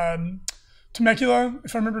in Temecula.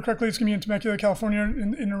 If I remember correctly, it's going to be in Temecula, California,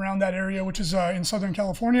 in around that area, which is in Southern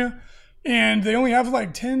California. And they only have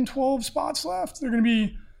like 10, 12 spots left.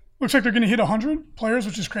 Looks like they're going to hit 100 players,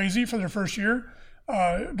 which is crazy for their first year.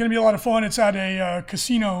 Going to be a lot of fun. It's at a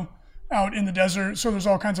casino out in the desert. So there's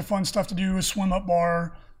all kinds of fun stuff to do, a swim up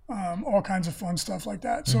bar, all kinds of fun stuff like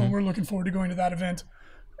that. So we're looking forward to going to that event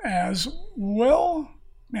as well.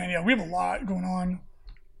 Man, yeah, we have a lot going on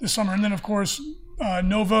this summer. And then, of course,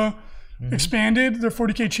 Nova expanded. Their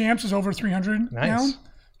 40K champs is over 300 now.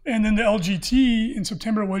 And then the LGT in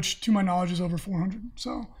September, which to my knowledge is over 400.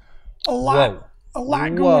 So a lot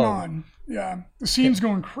going on. Yeah, the scene's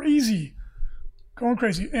going crazy.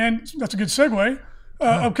 And that's a good segue.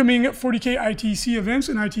 Upcoming 40K ITC events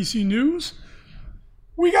and ITC news.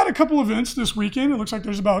 We got a couple events this weekend. It looks like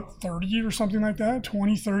there's about 30 or something like that,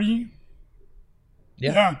 20, 30.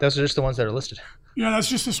 Yeah, those are just the ones that are listed. Yeah, that's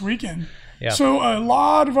just this weekend. Yeah. So a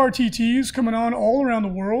lot of RTTs coming on all around the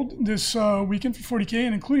world this weekend for 40K,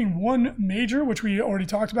 and including one major, which we already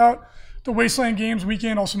talked about, the Wasteland Games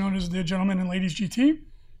weekend, also known as the Gentlemen and Ladies GT.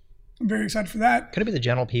 I'm very excited for that. Could it be the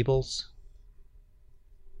Gentle Peoples,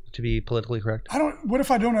 to be politically correct? What if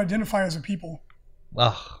I don't identify as a people?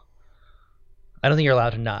 Ugh. I don't think you're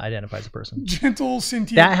allowed to not identify as a person. Gentle,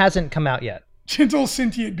 sentient. That hasn't come out yet. Gentle,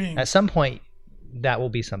 sentient being. At some point, that will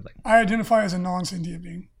be something. I identify as a non-sentient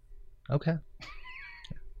being. Okay.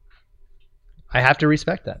 I have to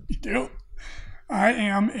respect that. You do. I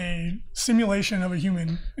am a simulation of a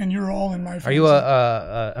human, and you're all in my fantasy. Are you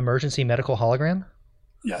a emergency medical hologram?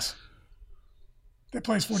 Yes. That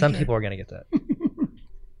plays 40K. Some people are going to get that.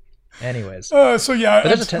 Anyways. So yeah.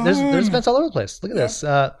 But there's events all over the place. Look at this.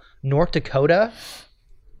 North Dakota.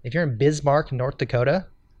 If you're in Bismarck, North Dakota.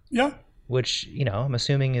 Yeah. Which, I'm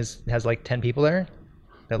assuming has like 10 people there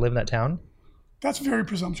that live in that town. That's very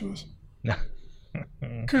presumptuous. No.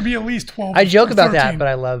 Could be at least 12. I joke about that, but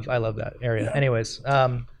I love that area. Yeah. Anyways,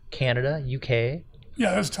 Canada, UK.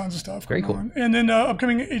 Yeah, there's tons of stuff. Very cool. On. And then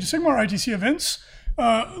upcoming Age of Sigmar ITC events.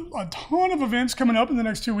 A ton of events coming up in the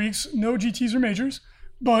next 2 weeks. No GTs or majors,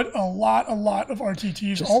 but a lot of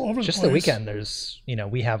RTTs all over the place. Just the weekend, there's,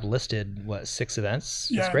 we have listed, 6 events?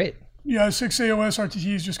 Yeah. It's great. Yeah, 6 AOS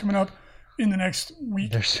RTTs just coming up in the next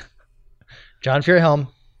week. There's John Furyhelm.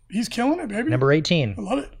 He's killing it, baby. Number 18. I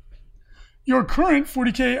love it. Your current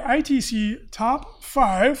 40K ITC top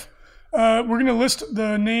 5. We're going to list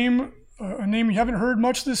the name, a name you haven't heard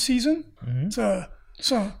much this season. Mm-hmm.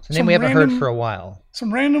 It's a name we haven't heard for a while.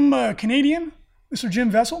 Some random Canadian, Mr. Jim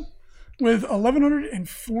Vessel, with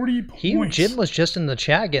 1,140 points. Jim was just in the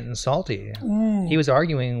chat getting salty. Ooh. He was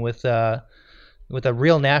arguing with a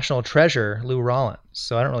real national treasure, Lou Rollins.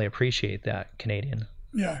 So I don't really appreciate that, Canadian.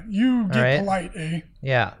 Yeah, you get polite, eh?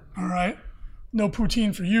 Yeah. All right. No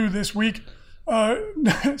poutine for you this week.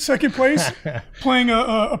 Second place, playing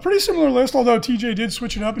a pretty similar list, although TJ did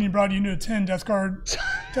switch it up and he brought you into a 10 Death Guard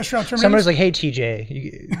Test Route Terminus. Somebody's like, hey, TJ.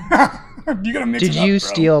 You got to mix it up, Did you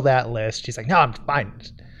steal that list? He's like, no, I'm fine.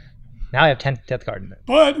 Now I have 10 Death Guard in it.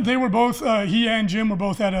 But they were both, he and Jim were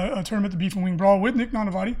both at a tournament, the Beef and Wing Brawl, with Nick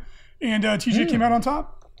Nanavati. And TJ came out on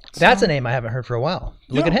top. That's a name I haven't heard for a while.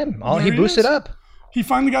 Look at him. He boosted up. He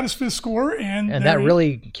finally got his 5th score. And that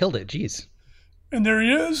really killed it. Jeez. And there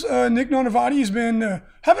he is. Nick Nanavati has been,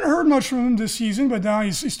 haven't heard much from him this season, but now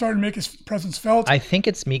he's starting to make his presence felt. I think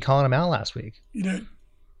it's me calling him out last week. You did.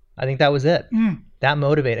 I think that was it. That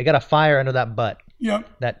motivated. I got a fire under that butt. Yep.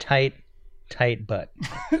 That tight butt.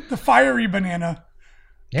 The fiery banana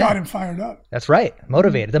got him fired up. That's right.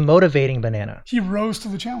 Motivated. The motivating banana. He rose to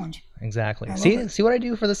the challenge. Exactly. See what I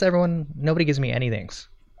do for this, everyone? Nobody gives me any thanks.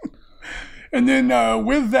 And then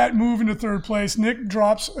with that move into 3rd place, Nick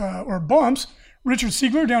drops or bumps Richard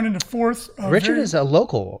Siegler down into 4th. Richard is a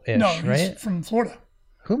local-ish, no, he's right? from Florida.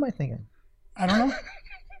 Who am I thinking? I don't know.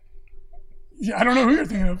 Yeah, I don't know who you're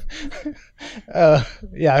thinking of.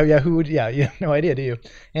 Who would? Yeah, you have no idea, do you?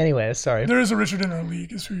 Anyway, sorry. There is a Richard in our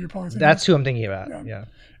league, is who you're probably thinking That's of. who I'm thinking about. Yeah.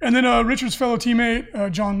 And then Richard's fellow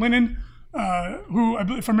teammate, John Lennon, who,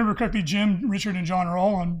 if I remember correctly, Jim, Richard, and John are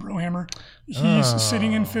all on Brohammer. He's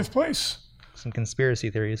sitting in 5th place. Some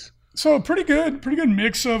conspiracy theories. So pretty good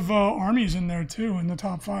mix of armies in there too in the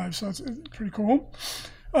top 5. So that's pretty cool.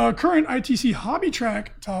 Current ITC Hobby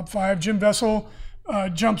Track top 5, Jim Vessel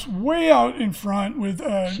jumps way out in front with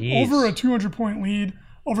over a 200-point lead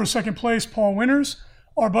over 2nd place, Paul Winters.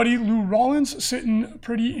 Our buddy Lou Rollins sitting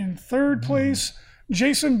pretty in 3rd place.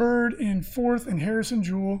 Jason Bird in 4th, and Harrison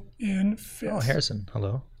Jewell in 5th. Oh, Harrison.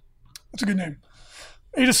 Hello. That's a good name.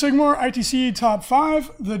 Age of Sigmar ITC top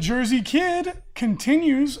 5. The Jersey Kid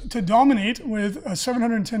continues to dominate with a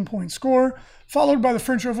 710-point score, followed by the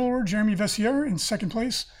French Overlord Jeremy Vessier in 2nd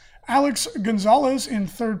place. Alex Gonzalez in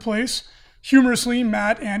 3rd place. Humorously,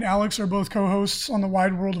 Matt and Alex are both co-hosts on the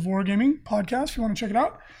Wide World of Wargaming podcast, if you want to check it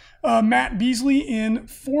out. Matt Beasley in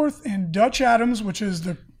 4th, and Dutch Adams, which is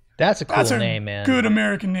That's a cool name, man. Good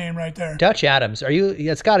American name right there. Dutch Adams.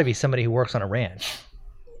 It's got to be somebody who works on a ranch.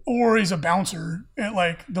 Or he's a bouncer at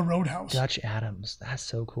like the Roadhouse. Dutch Adams. That's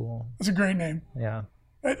so cool. That's a great name. Yeah.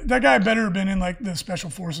 That guy better have been in like the Special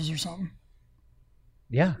Forces or something.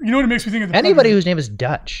 Yeah. You know what it makes me think of? Anybody whose name is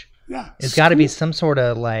Dutch. Yeah. It's got to be some sort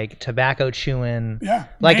of like tobacco chewing. Yeah.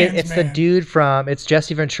 Like it's the dude it's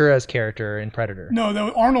Jesse Ventura's character in Predator.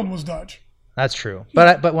 No, Arnold was Dutch. That's true.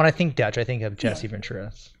 But when I think Dutch, I think of Jesse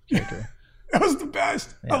Ventura's character. That was the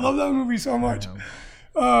best. Yeah. I love that movie so much.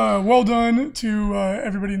 Well done to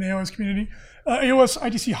everybody in the AOS community. AOS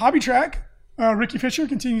ITC Hobby Track. Ricky Fisher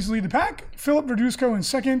continues to lead the pack. Philip Verduzco in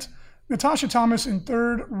 2nd. Natasha Thomas in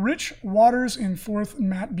 3rd. Rich Waters in 4th.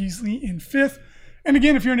 Matt Beasley in 5th. And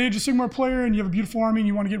again, if you're an Age of Sigmar player and you have a beautiful army and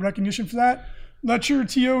you want to get recognition for that, let your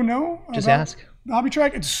TO know. Just ask. The Hobby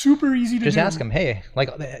Track. It's super easy to do. Just ask them. Hey,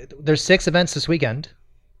 like there's 6 events this weekend,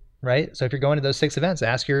 right? So if you're going to those 6 events,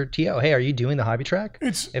 ask your TO, hey, are you doing the Hobby Track?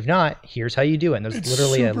 If not, here's how you do it. And there's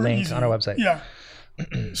literally a link on our website. Yeah.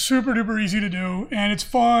 Super duper easy to do. And it's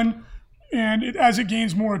fun. And as it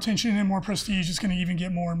gains more attention and more prestige, it's going to even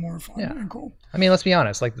get more and more fun and cool. I mean, let's be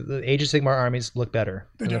honest. Like the Age of Sigmar armies look better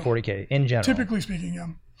than the 40K in general. Typically speaking, yeah.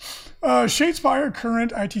 Shadespire,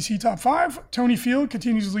 current ITC top 5. Tony Field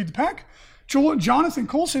continues to lead the pack. Jonathan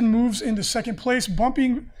Colson moves into 2nd place,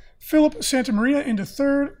 bumping Philip Santamaria into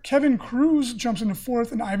 3rd. Kevin Cruz jumps into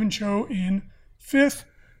 4th, and Ivan Cho in 5th.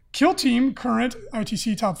 Kill Team, current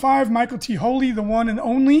ITC top 5. Michael T. Holy, the one and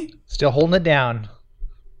only. Still holding it down.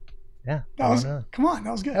 Yeah. Come on,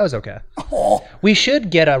 that was good. That was okay. Oh. We should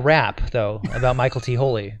get a rap, though, about Michael T.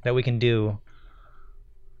 Holy that we can do.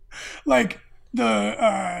 Like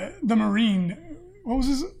the Marine, what was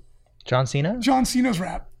his? John Cena? John Cena's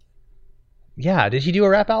rap. Yeah. Did he do a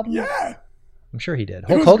rap album? Yeah. I'm sure he did.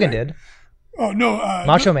 Hulk Hogan did. Oh, no.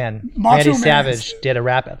 Macho Man. Randy Savage did a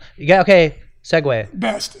rap album. Okay, segue.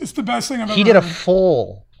 Best. It's the best thing I've ever heard. He did a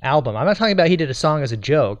full album. I'm not talking about he did a song as a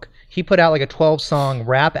joke. He put out like a 12-song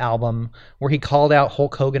rap album where he called out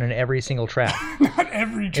Hulk Hogan in every single track. Not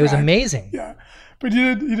every track. It was amazing. Yeah. But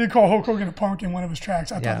he did call Hulk Hogan a punk in one of his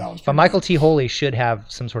tracks. I thought that was But Michael T. Holy should have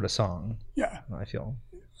some sort of song. Yeah. I feel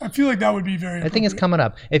like that would be very I think it's coming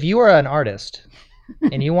up. If you are an artist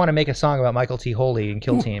and you want to make a song about Michael T. Holy and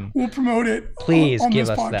Kill Team, we'll promote it. Please on give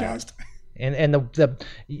this us podcast. that. And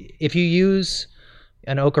if you use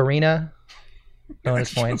an ocarina,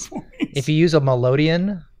 bonus points. If you use a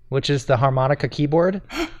melodeon, which is the harmonica keyboard,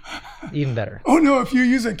 even better. Oh no! If you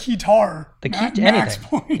use a keytar, max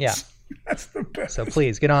points. Yeah, that's the best. So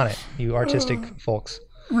please get on it, you artistic folks.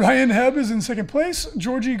 Ryan Hebb is in 2nd place.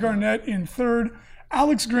 Georgie Garnett in 3rd.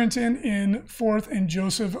 Alex Grinton in 4th, and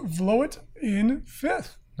Joseph Vloet in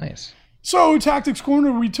 5th. Nice. So Tactics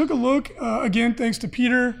Corner, we took a look again, thanks to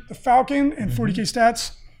Peter the Falcon and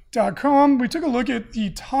 40kstats.com. We took a look at the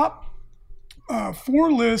top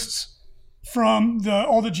 4 lists from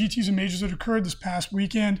all the GTs and majors that occurred this past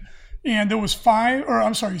weekend, and there was 6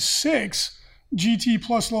 GT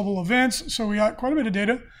plus level events, so we got quite a bit of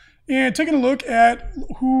data, and taking a look at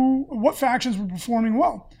what factions were performing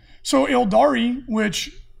well. So Eldari,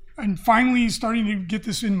 which I'm finally starting to get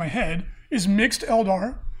this in my head, is mixed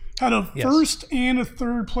Eldar, had a first and a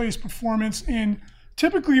 3rd place performance, and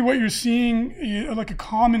typically what you're seeing, like a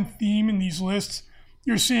common theme in these lists,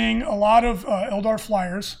 you're seeing a lot of Eldar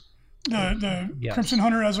flyers. The Crimson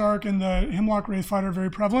Hunter Ezarch and the Hemlock Wraithfighter are very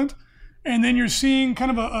prevalent. And then you're seeing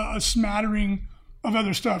kind of a smattering of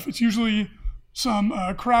other stuff. It's usually some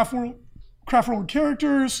Craft World craft rolled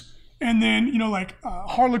characters, and then like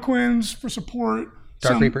Harlequins for support.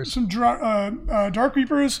 Dark Reapers. Some Dark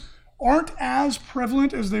Reapers aren't as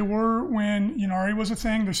prevalent as they were when Ynnari was a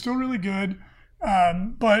thing. They're still really good,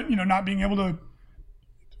 but not being able to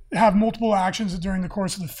have multiple actions during the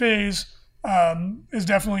course of the phase is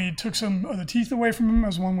definitely took some of the teeth away from them,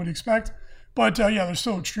 as one would expect. But they're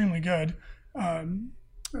still extremely good.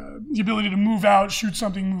 The ability to move out, shoot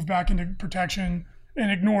something, move back into protection,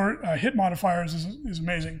 and ignore hit modifiers is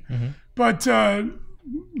amazing. Mm-hmm. But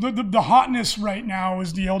the hotness right now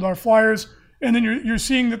is the Eldar Flyers, and then you're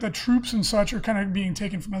seeing that the troops and such are kind of being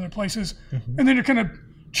taken from other places, and then you're kind of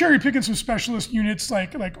cherry picking some specialist units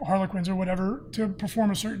like Harlequins or whatever to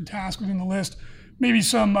perform a certain task within the list. Maybe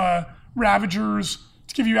some Ravagers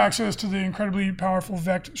to give you access to the incredibly powerful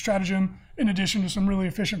Vect stratagem, in addition to some really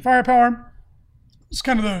efficient firepower. It's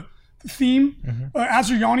kind of the theme.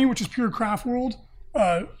 Asuryani, which is pure craft world.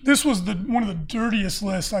 This was one of the dirtiest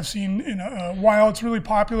lists I've seen in a while. It's really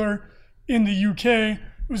popular in the UK. It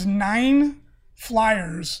was 9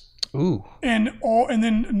 flyers. Ooh. And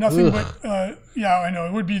then nothing but I know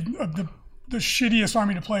it would be the shittiest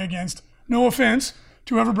army to play against. No offense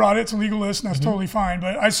to whoever brought it. It's a legal list, and that's totally fine.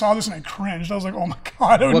 But I saw this and I cringed. I was like, oh my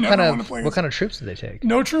god, I would never want to play this. What kind of troops did they take?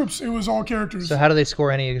 No troops. It was all characters. So how do they score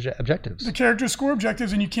any objectives? The characters score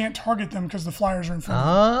objectives, and you can't target them because the flyers are in front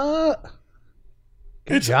of them.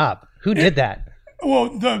 Good job. Who did that?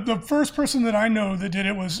 Well, the first person that I know that did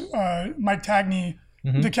it was Mike Tagney,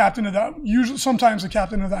 the captain of sometimes the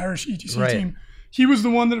captain of the Irish ETC team. He was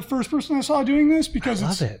the first person I saw doing this because I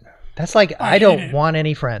love it. That's like I don't want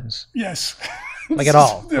any friends. Yes. Like at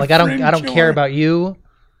all. Like I don't care about you.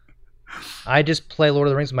 I just play Lord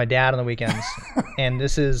of the Rings with my dad on the weekends, and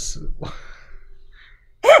this is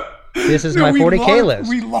my 40K list.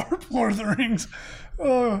 We LARP Lord of the Rings.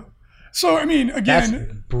 So, I mean, again,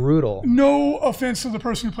 that's brutal. No offense to the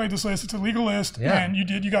person who played this list. It's a legal list, and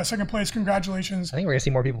you got second place. Congratulations. I think we're gonna see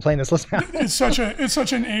more people playing this list now. It's such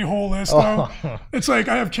an a-hole list, though. It's like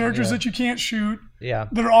I have characters that you can't shoot. Yeah.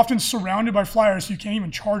 That are often surrounded by flyers, so you can't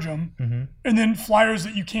even charge them. And then flyers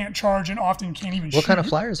that you can't charge and often can't even shoot. What kind of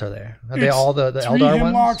flyers are there? Are they all the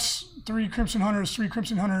Eldar ones? 3 Crimson Hunters, 3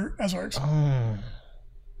 Crimson Hunter Ezarks. Oh.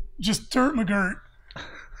 Just dirt McGirt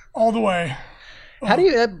all the way. How do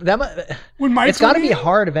you it's got to be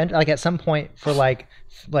hard like at some point for like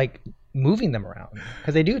moving them around,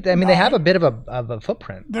 because they do. I mean, they have a bit of a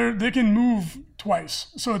footprint. They can move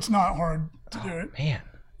twice, so it's not hard to do it. Man.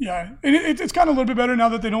 Yeah, and it's gotten a little bit better now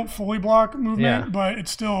that they don't fully block movement, but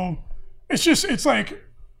it's like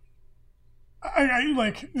I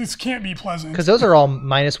like this can't be pleasant, because those are all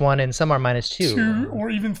 -1 and some are -2, 2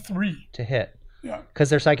 or even 3 to hit. Yeah,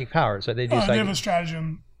 because they're psychic powers, so they do. They have a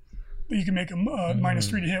stratagem. You can make them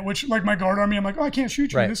 -3 to hit, which like my guard army, I'm like, oh, I can't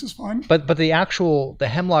shoot you. Right. This is fine. But the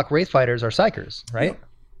Hemlock Wraith fighters are psychers, right?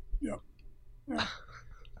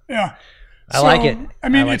 Yeah. I like it. I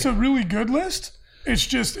mean, it's a really good list. It's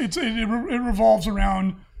just it revolves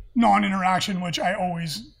around non-interaction, which I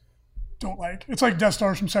always don't like. It's like Death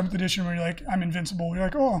Stars from 7th edition, where you're like, I'm invincible. You're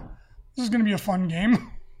like, oh, this is going to be a fun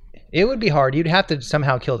game. It would be hard. You'd have to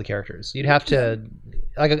somehow kill the characters. You'd have to,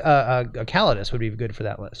 like a Calidus would be good for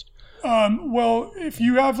that list. Well, if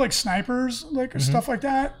you have like snipers, like stuff like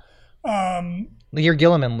that, your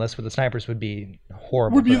Guilliman list with the snipers would be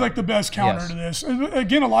horrible. Would be like the best counter to this.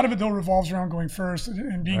 Again, a lot of it though revolves around going first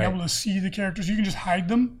and being able to see the characters. You can just hide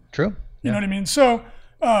them. True. You know what I mean? So,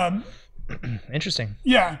 interesting.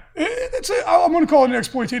 Yeah, I'm going to call it an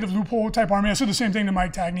exploitative loophole type army. I said the same thing to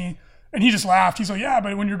Mike Tagney, and he just laughed. He's like, "Yeah,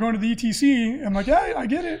 but when you're going to the ETC," I'm like, "Yeah, I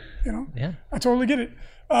get it. Yeah, I totally get it."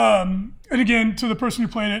 And again, to the person who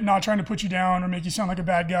played it, not trying to put you down or make you sound like a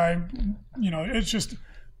bad guy, it's just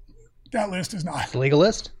that list is not. It's a legal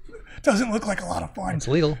list. Doesn't look like a lot of fun. It's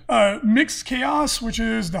legal. Mixed Chaos, which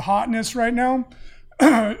is the hotness right now,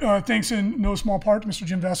 thanks in no small part to Mr.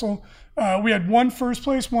 Jim Vessel. We had 1 first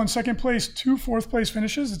place, 1 second place, 2 fourth place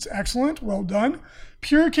finishes. It's excellent. Well done.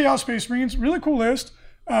 Pure Chaos Space Marines, really cool list.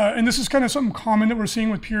 And this is kind of something common that we're seeing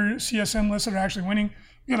with pure CSM lists that are actually winning.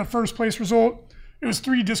 You got a first place result. It was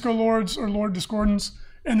 3 Disco Lords or Lord Discordants,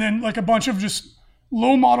 and then like a bunch of just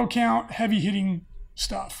low model count, heavy hitting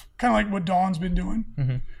stuff, kind of like what Dawn's been doing.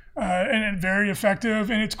 And very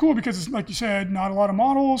effective. And it's cool because it's, like you said, not a lot of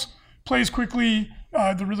models, plays quickly,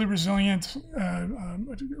 the really resilient,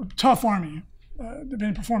 tough army. They've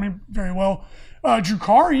been performing very well.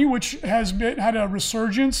 Drukhari, which has had a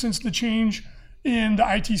resurgence since the change in the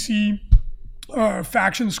ITC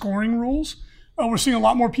faction scoring rules. We're seeing a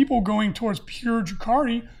lot more people going towards pure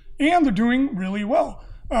Drukhari, and they're doing really well.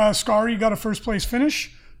 Skari got a first place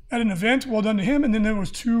finish, at an event. Well done to him. And then there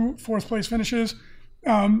was 2 4th place finishes.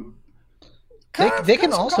 They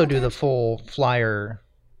can also do the full flyer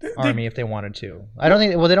army if they wanted to. I don't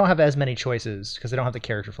think. Well, they don't have as many choices because they don't have the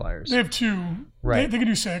character flyers. They have 2. Right. They could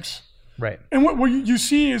do 6. Right. And what you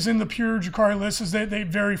see is in the pure Drukhari list is that they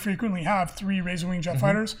very frequently have 3 Razorwing jet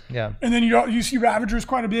fighters. Yeah. And then you see Ravagers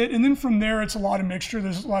quite a bit. And then from there, it's a lot of mixture.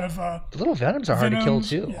 There's a lot of the little Venoms are hard to kill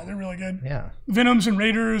too. Yeah, they're really good. Yeah. Venoms and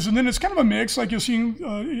Raiders. And then it's kind of a mix. Like you'll see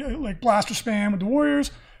like Blaster Spam with the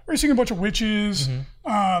Warriors. Or you're seeing a bunch of Witches.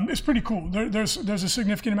 It's pretty cool. There's a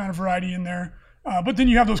significant amount of variety in there. But then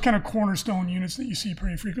you have those kind of cornerstone units that you see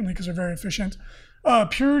pretty frequently because they're very efficient.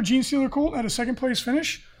 Pure Genestealer Cult had a 2nd place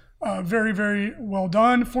finish. Very, very well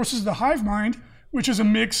done. Forces of the Hive Mind, which is a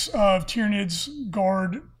mix of Tyranids,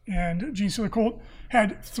 Guard, and Genestealer Cult,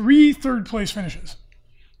 had 3 3rd place finishes.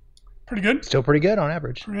 Pretty good. Still pretty good on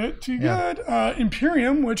average. Pretty good.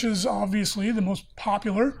 Imperium, which is obviously the most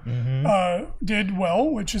popular, did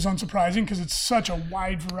well, which is unsurprising because it's such a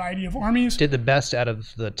wide variety of armies. Did the best out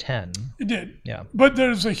of the 10. It did. Yeah. But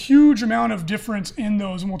there's a huge amount of difference in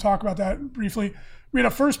those, and we'll talk about that briefly. We had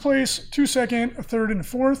a 1st place, 2 second, a 3rd, and a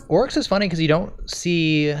 4th. Orcs is funny because you don't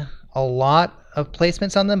see a lot of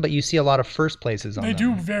placements on them, but you see a lot of 1st places on them. They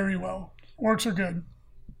do very well. Orcs are good.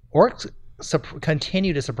 Orcs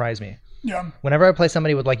continue to surprise me. Yeah. Whenever I play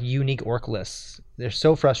somebody with like unique orc lists, they're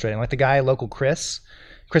so frustrating. Like the guy, local Chris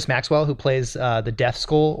Maxwell, who plays the Death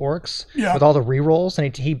Skull orcs with all the rerolls,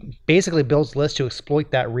 and he basically builds lists to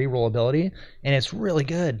exploit that reroll ability, and it's really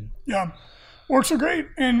good. Yeah. Orcs are great,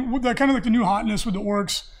 and with the kind of like the new hotness with the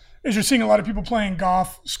orcs is you're seeing a lot of people playing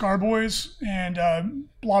Goth Scarboys and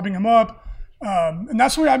blobbing them up, and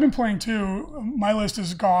that's the way I've been playing too. My list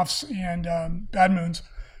is Goths and Bad Moons.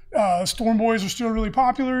 Storm Boys are still really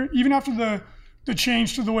popular, even after the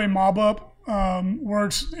change to the way Mob Up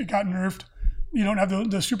works. It got nerfed. You don't have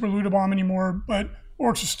the super Ludabomb anymore, but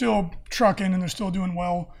orcs are still trucking and they're still doing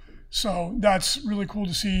well, so that's really cool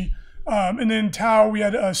to see. And then Tau, we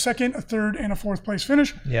had a 2nd, a 3rd, and a 4th place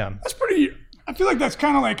finish. Yeah, that's pretty. I feel like that's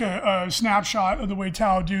kind of like a snapshot of the way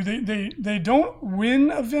Tau do. They don't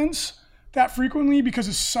win events that frequently because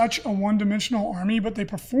it's such a one-dimensional army, but they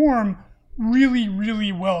perform really,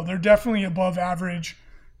 really well. They're definitely above average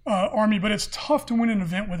army, but it's tough to win an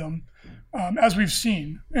event with them, as we've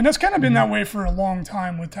seen, and that's kind of been that way for a long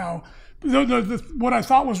time with Tau. What I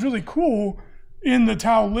thought was really cool in the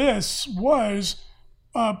Tau lists was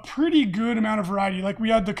a pretty good amount of variety. Like we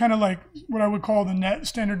had the kind of like what I would call the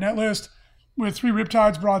standard net list with 3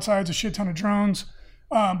 Riptides, Broadsides, a shit ton of drones.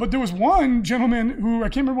 But there was one gentleman who, I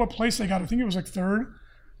can't remember what place they got. I think it was like 3rd.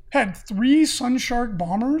 Had 3 Sunshark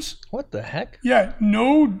bombers. What the heck? Yeah,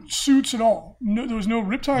 no suits at all. No, there was no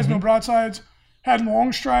Riptides, no Broadsides. Had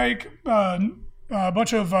Long Strike, a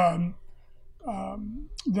bunch of the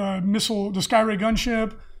Skyray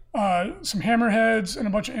gunship, some hammerheads, and a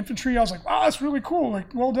bunch of infantry. I was like, wow, that's really cool.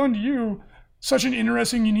 Like, well done to you. Such an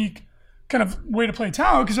interesting, unique kind of way to play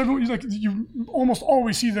Tau, because everyone, like, you almost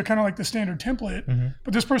always see the kind of like the standard template.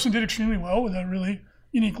 But this person did extremely well with a really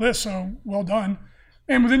unique list, so well done.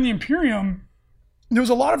 And within the Imperium, there was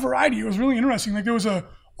a lot of variety. It was really interesting. Like there was a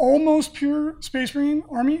almost pure Space Marine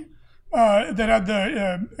army that had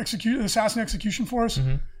the Assassin Execution Force.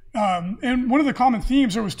 And one of the common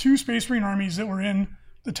themes, there was 2 Space Marine armies that were in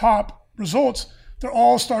the top results. They're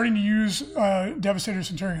all starting to use Devastator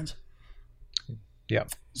Centurions. Yeah,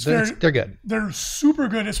 they're good. They're super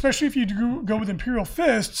good, especially if you go with Imperial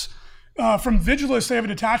Fists. From Vigilus, they have a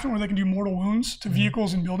detachment where they can do mortal wounds to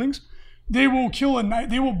vehicles and buildings. They will kill a knight.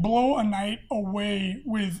 They will blow a knight away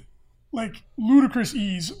with like ludicrous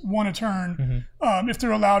ease, 1 a turn, if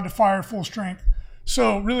they're allowed to fire full strength.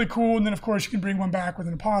 So really cool. And then of course you can bring one back with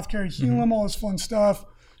an apothecary, heal them, all this fun stuff.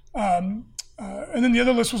 And then the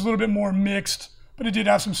other list was a little bit more mixed, but it did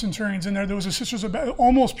have some Centurions in there. There was a Sisters of Battle,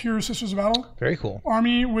 almost pure Sisters of Battle. Very cool.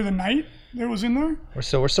 Army with a knight that was in there.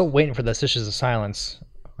 We're still waiting for the Sisters of Silence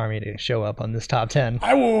army to show up on this top 10.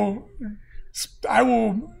 I will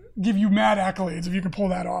give you mad accolades if you can pull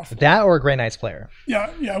that off. That or a Grey Knights player.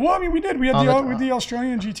 Yeah. Well, I mean, we did. We had the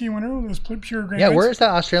Australian GT winner. It was pure Grey Knights. Yeah, where is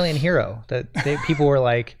that Australian hero that people were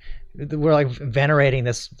like venerating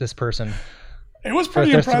this person? It was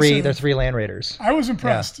pretty impressive. They're 3 Land Raiders. I was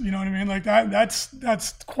impressed. Yeah. You know what I mean? Like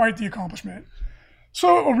that's quite the accomplishment.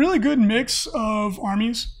 So a really good mix of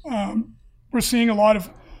armies. We're seeing a lot of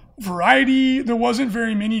variety. There wasn't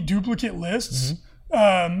very many duplicate lists. We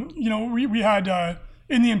had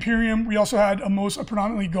in the Imperium, we also had a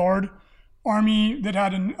predominantly Guard army that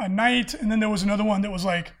had a knight, and then there was another one that was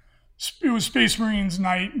like, it was Space Marines,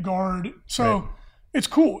 Knight, Guard. So it's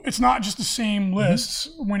cool. It's not just the same lists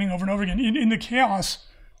winning over and over again. In the Chaos,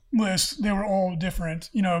 list, they were all different.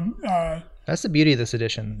 That's the beauty of this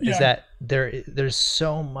edition, is that there's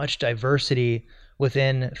so much diversity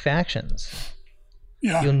within factions.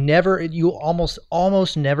 Yeah. You'll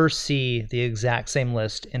almost never see the exact same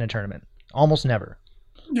list in a tournament. Almost never.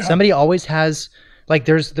 Yeah. Somebody always has, like,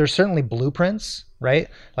 there's certainly blueprints, right?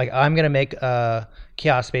 Like, I'm going to make a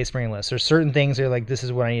Chaos Space Marine list. There's certain things that are like, this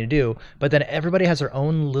is what I need to do. But then everybody has their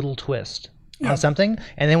own little twist on something.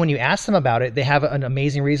 And then when you ask them about it, they have an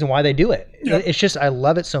amazing reason why they do it. Yeah. It's just, I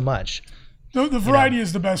love it so much. The variety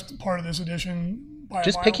is the best part of this edition.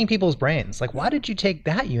 Just picking people's brains. Like, why did you take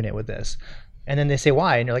that unit with this? And then they say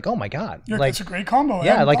why, and you're like, oh my god, like, it's a great combo.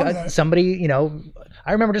 Yeah, like somebody,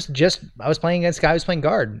 I remember just I was playing against a guy who was playing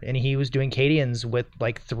guard, and he was doing Cadians with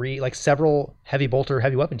several heavy bolter,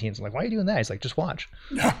 heavy weapon teams. I'm like, why are you doing that? He's like, just watch.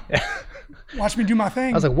 Yeah. Watch me do my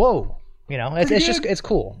thing. I was like, whoa, it's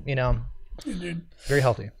cool, Yeah, dude. Very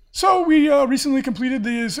healthy. So we recently completed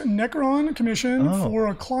this Necron commission for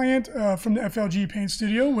a client from the FLG Paint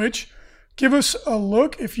Studio, which. Give us a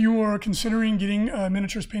look if you are considering getting a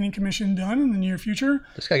miniatures painting commission done in the near future.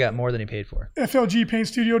 This guy got more than he paid for.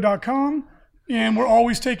 FLGpaintstudio.com. And we're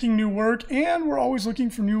always taking new work, and we're always looking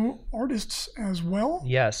for new artists as well.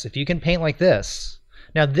 Yes, if you can paint like this.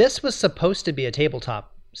 Now, this was supposed to be a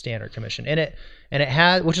tabletop standard commission, and it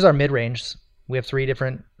had, which is our mid-range. We have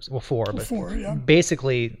four,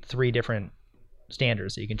 basically 3 different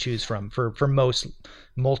standards that you can choose from for most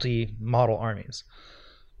multi-model armies.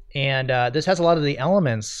 And this has a lot of the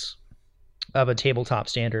elements of a tabletop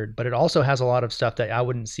standard, but it also has a lot of stuff that I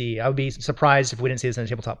wouldn't see. I would be surprised if we didn't see this in a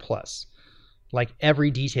tabletop plus. Like,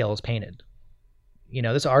 every detail is painted.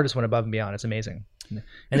 This artist went above and beyond. It's amazing. And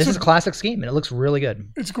this is a classic scheme, and it looks really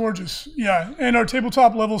good. It's gorgeous. Yeah. And our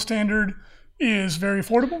tabletop level standard is very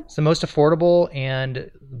affordable. It's the most affordable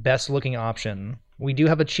and best looking option. We do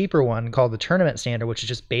have a cheaper one called the tournament standard, which is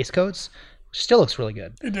just base coats. Still looks really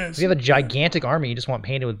good. It is. If you have a gigantic army you just want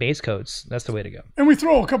painted with base coats, that's the way to go. And we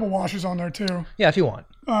throw a couple washes on there too. Yeah, if you want.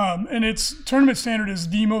 And its tournament standard is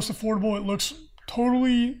the most affordable. It looks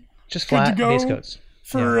totally just flat base coats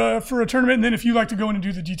for a tournament. And then if you like to go in and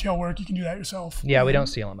do the detail work, you can do that yourself. Yeah, we don't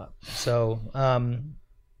seal them up. So, and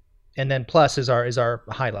then plus is our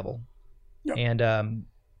high level. Yep. And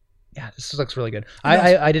this looks really good.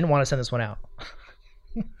 I didn't want to send this one out.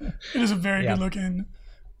 It is a very good looking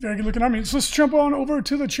army. So let's jump on over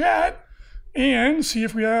to the chat and see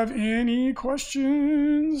if we have any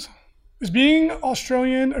questions. Is being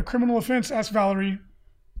Australian a criminal offense? Asked Valerie.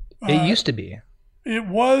 It used to be. It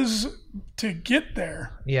was to get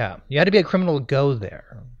there. Yeah. You had to be a criminal to go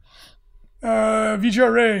there.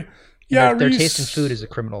 VGRA. Yeah. Their taste in food is a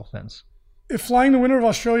criminal offense. If flying the winner of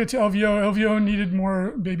Australia to LVO needed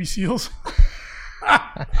more baby seals.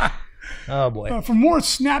 Oh boy! For more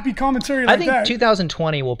snappy commentary like that. I think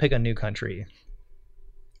 2020 we'll pick a new country.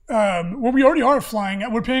 Well, we already are flying.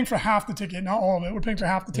 We're paying for half the ticket, not all of it. We're paying for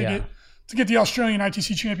half the ticket to get the Australian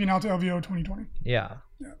ITC champion out to LVO 2020. Yeah.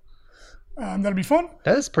 That'll be fun.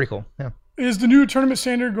 That is pretty cool. Yeah. Is the new tournament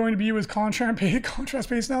standard going to be with contrast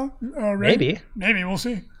base now? Maybe. We'll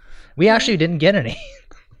see. We actually didn't get any.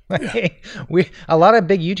 A lot of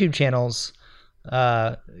big YouTube channels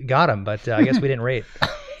got them, but I guess we didn't rate.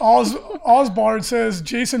 Osbard says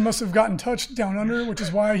Jason must have gotten touched down under, which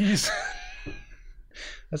is why he's.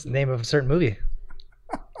 That's the name of a certain movie.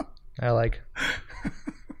 I like.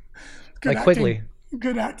 Good like Quigley.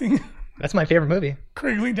 Good acting. That's my favorite movie.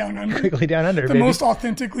 Quigley Down Under. Quigley Down Under. The most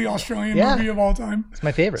authentically Australian movie of all time. It's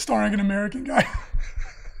my favorite. Starring an American guy.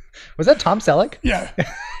 Was that Tom Selleck? Yeah.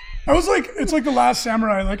 I was like, it's like The Last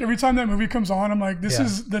Samurai. Like, every time that movie comes on, I'm like, this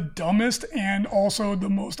is the dumbest and also the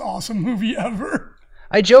most awesome movie ever.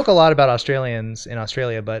 I joke a lot about Australians in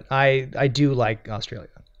Australia, but I do like Australia.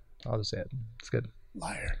 I'll just say it. It's good.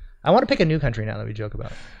 Liar. I want to pick a new country now that we joke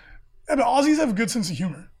about. Yeah, but Aussies have a good sense of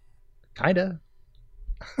humor. Kinda.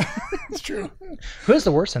 It's true. Who has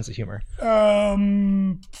the worst sense of humor?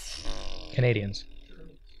 Canadians.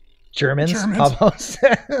 Germans. Almost.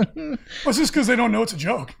 Well, it's just because they don't know it's a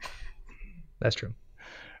joke. That's true.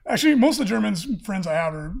 Actually, most of the Germans friends I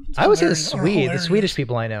have are. I would say the Swedish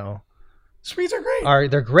people I know. Swedes are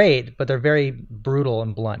great. They're great, but they're very brutal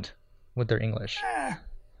and blunt with their English.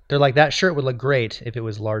 They're like, that shirt would look great if it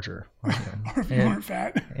was larger. Or if you weren't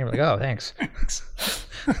fat. And you're like, oh, thanks.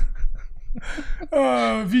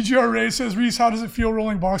 VGR Ray says, Reese, how does it feel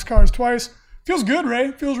rolling boxcars twice? Feels good,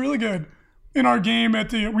 Ray. Feels really good. In our game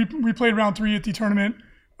we played round 3 at the tournament.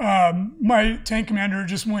 My tank commander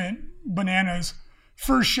just went bananas.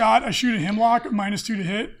 First shot, I shoot a hemlock, -2 to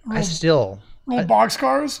hit. Rolled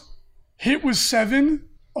boxcars. Hit was 7,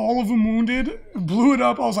 all of them wounded. Blew it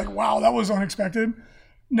up. I was like, wow, that was unexpected.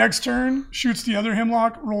 Next turn, shoots the other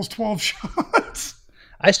Hemlock, rolls 12 shots.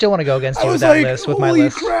 I still want to go against you I with was that like, list, with my holy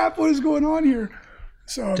list. crap, what is going on here?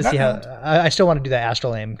 So To see how I still want to do that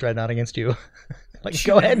Astral Aim Dreadnought against you. Like,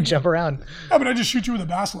 go ahead and jump around. Yeah, but I just shoot you with a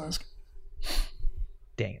Basilisk.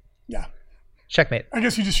 Dang it. Yeah. Checkmate. I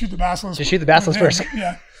guess you just shoot the Basilisk. Just shoot the Basilisk first.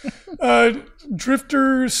 Yeah.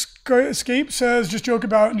 Drifter Escape says, just joke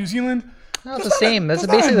about New Zealand. No, it's the same. That's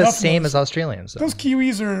basically the same as Australians. So. Those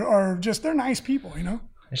Kiwis are just, they're nice people, you know?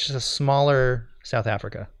 It's just a smaller South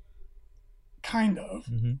Africa. Kind of.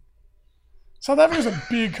 Mm-hmm. South Africa's a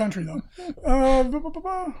big country, though. All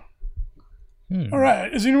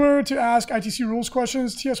right. Is there anywhere to ask ITC rules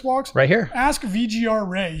questions, TS Walks? Right here. Ask VGR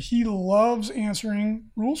Ray. He loves answering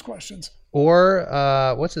rules questions. Or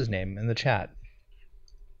what's his name in the chat?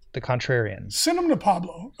 The Contrarian. Send him to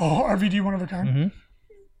Pablo. Oh, RVD, one of a kind.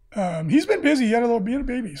 Mm-hmm. He's been busy. He had a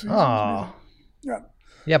baby. So Oh. Yeah.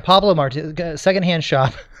 Yeah, Pablo Martinez, secondhand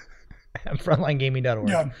shop at frontlinegaming.org.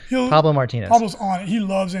 Yeah. Pablo Martinez. Pablo's on it. He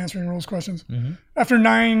loves answering rules questions. Mm-hmm. After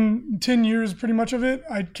 9-10 years, pretty much of it,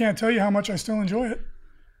 I can't tell you how much I still enjoy it.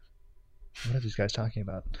 What are these guys talking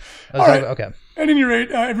about? All right. Okay. At any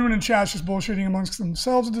rate, everyone in chat's just bullshitting amongst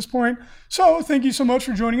themselves at this point. So thank you so much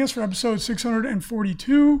for joining us for episode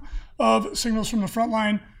 642 of Signals from the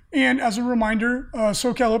Frontline. And as a reminder,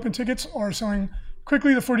 SoCal Open tickets are selling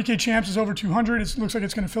quickly. The 40K Champs is over 200. It looks like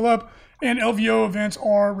it's going to fill up. And LVO events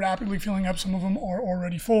are rapidly filling up. Some of them are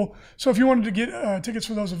already full. So if you wanted to get tickets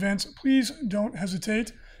for those events, please don't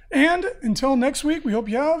hesitate. And until next week, we hope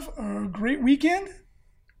you have a great weekend.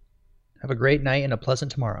 Have a great night and a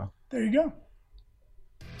pleasant tomorrow. There you go.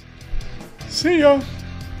 See ya.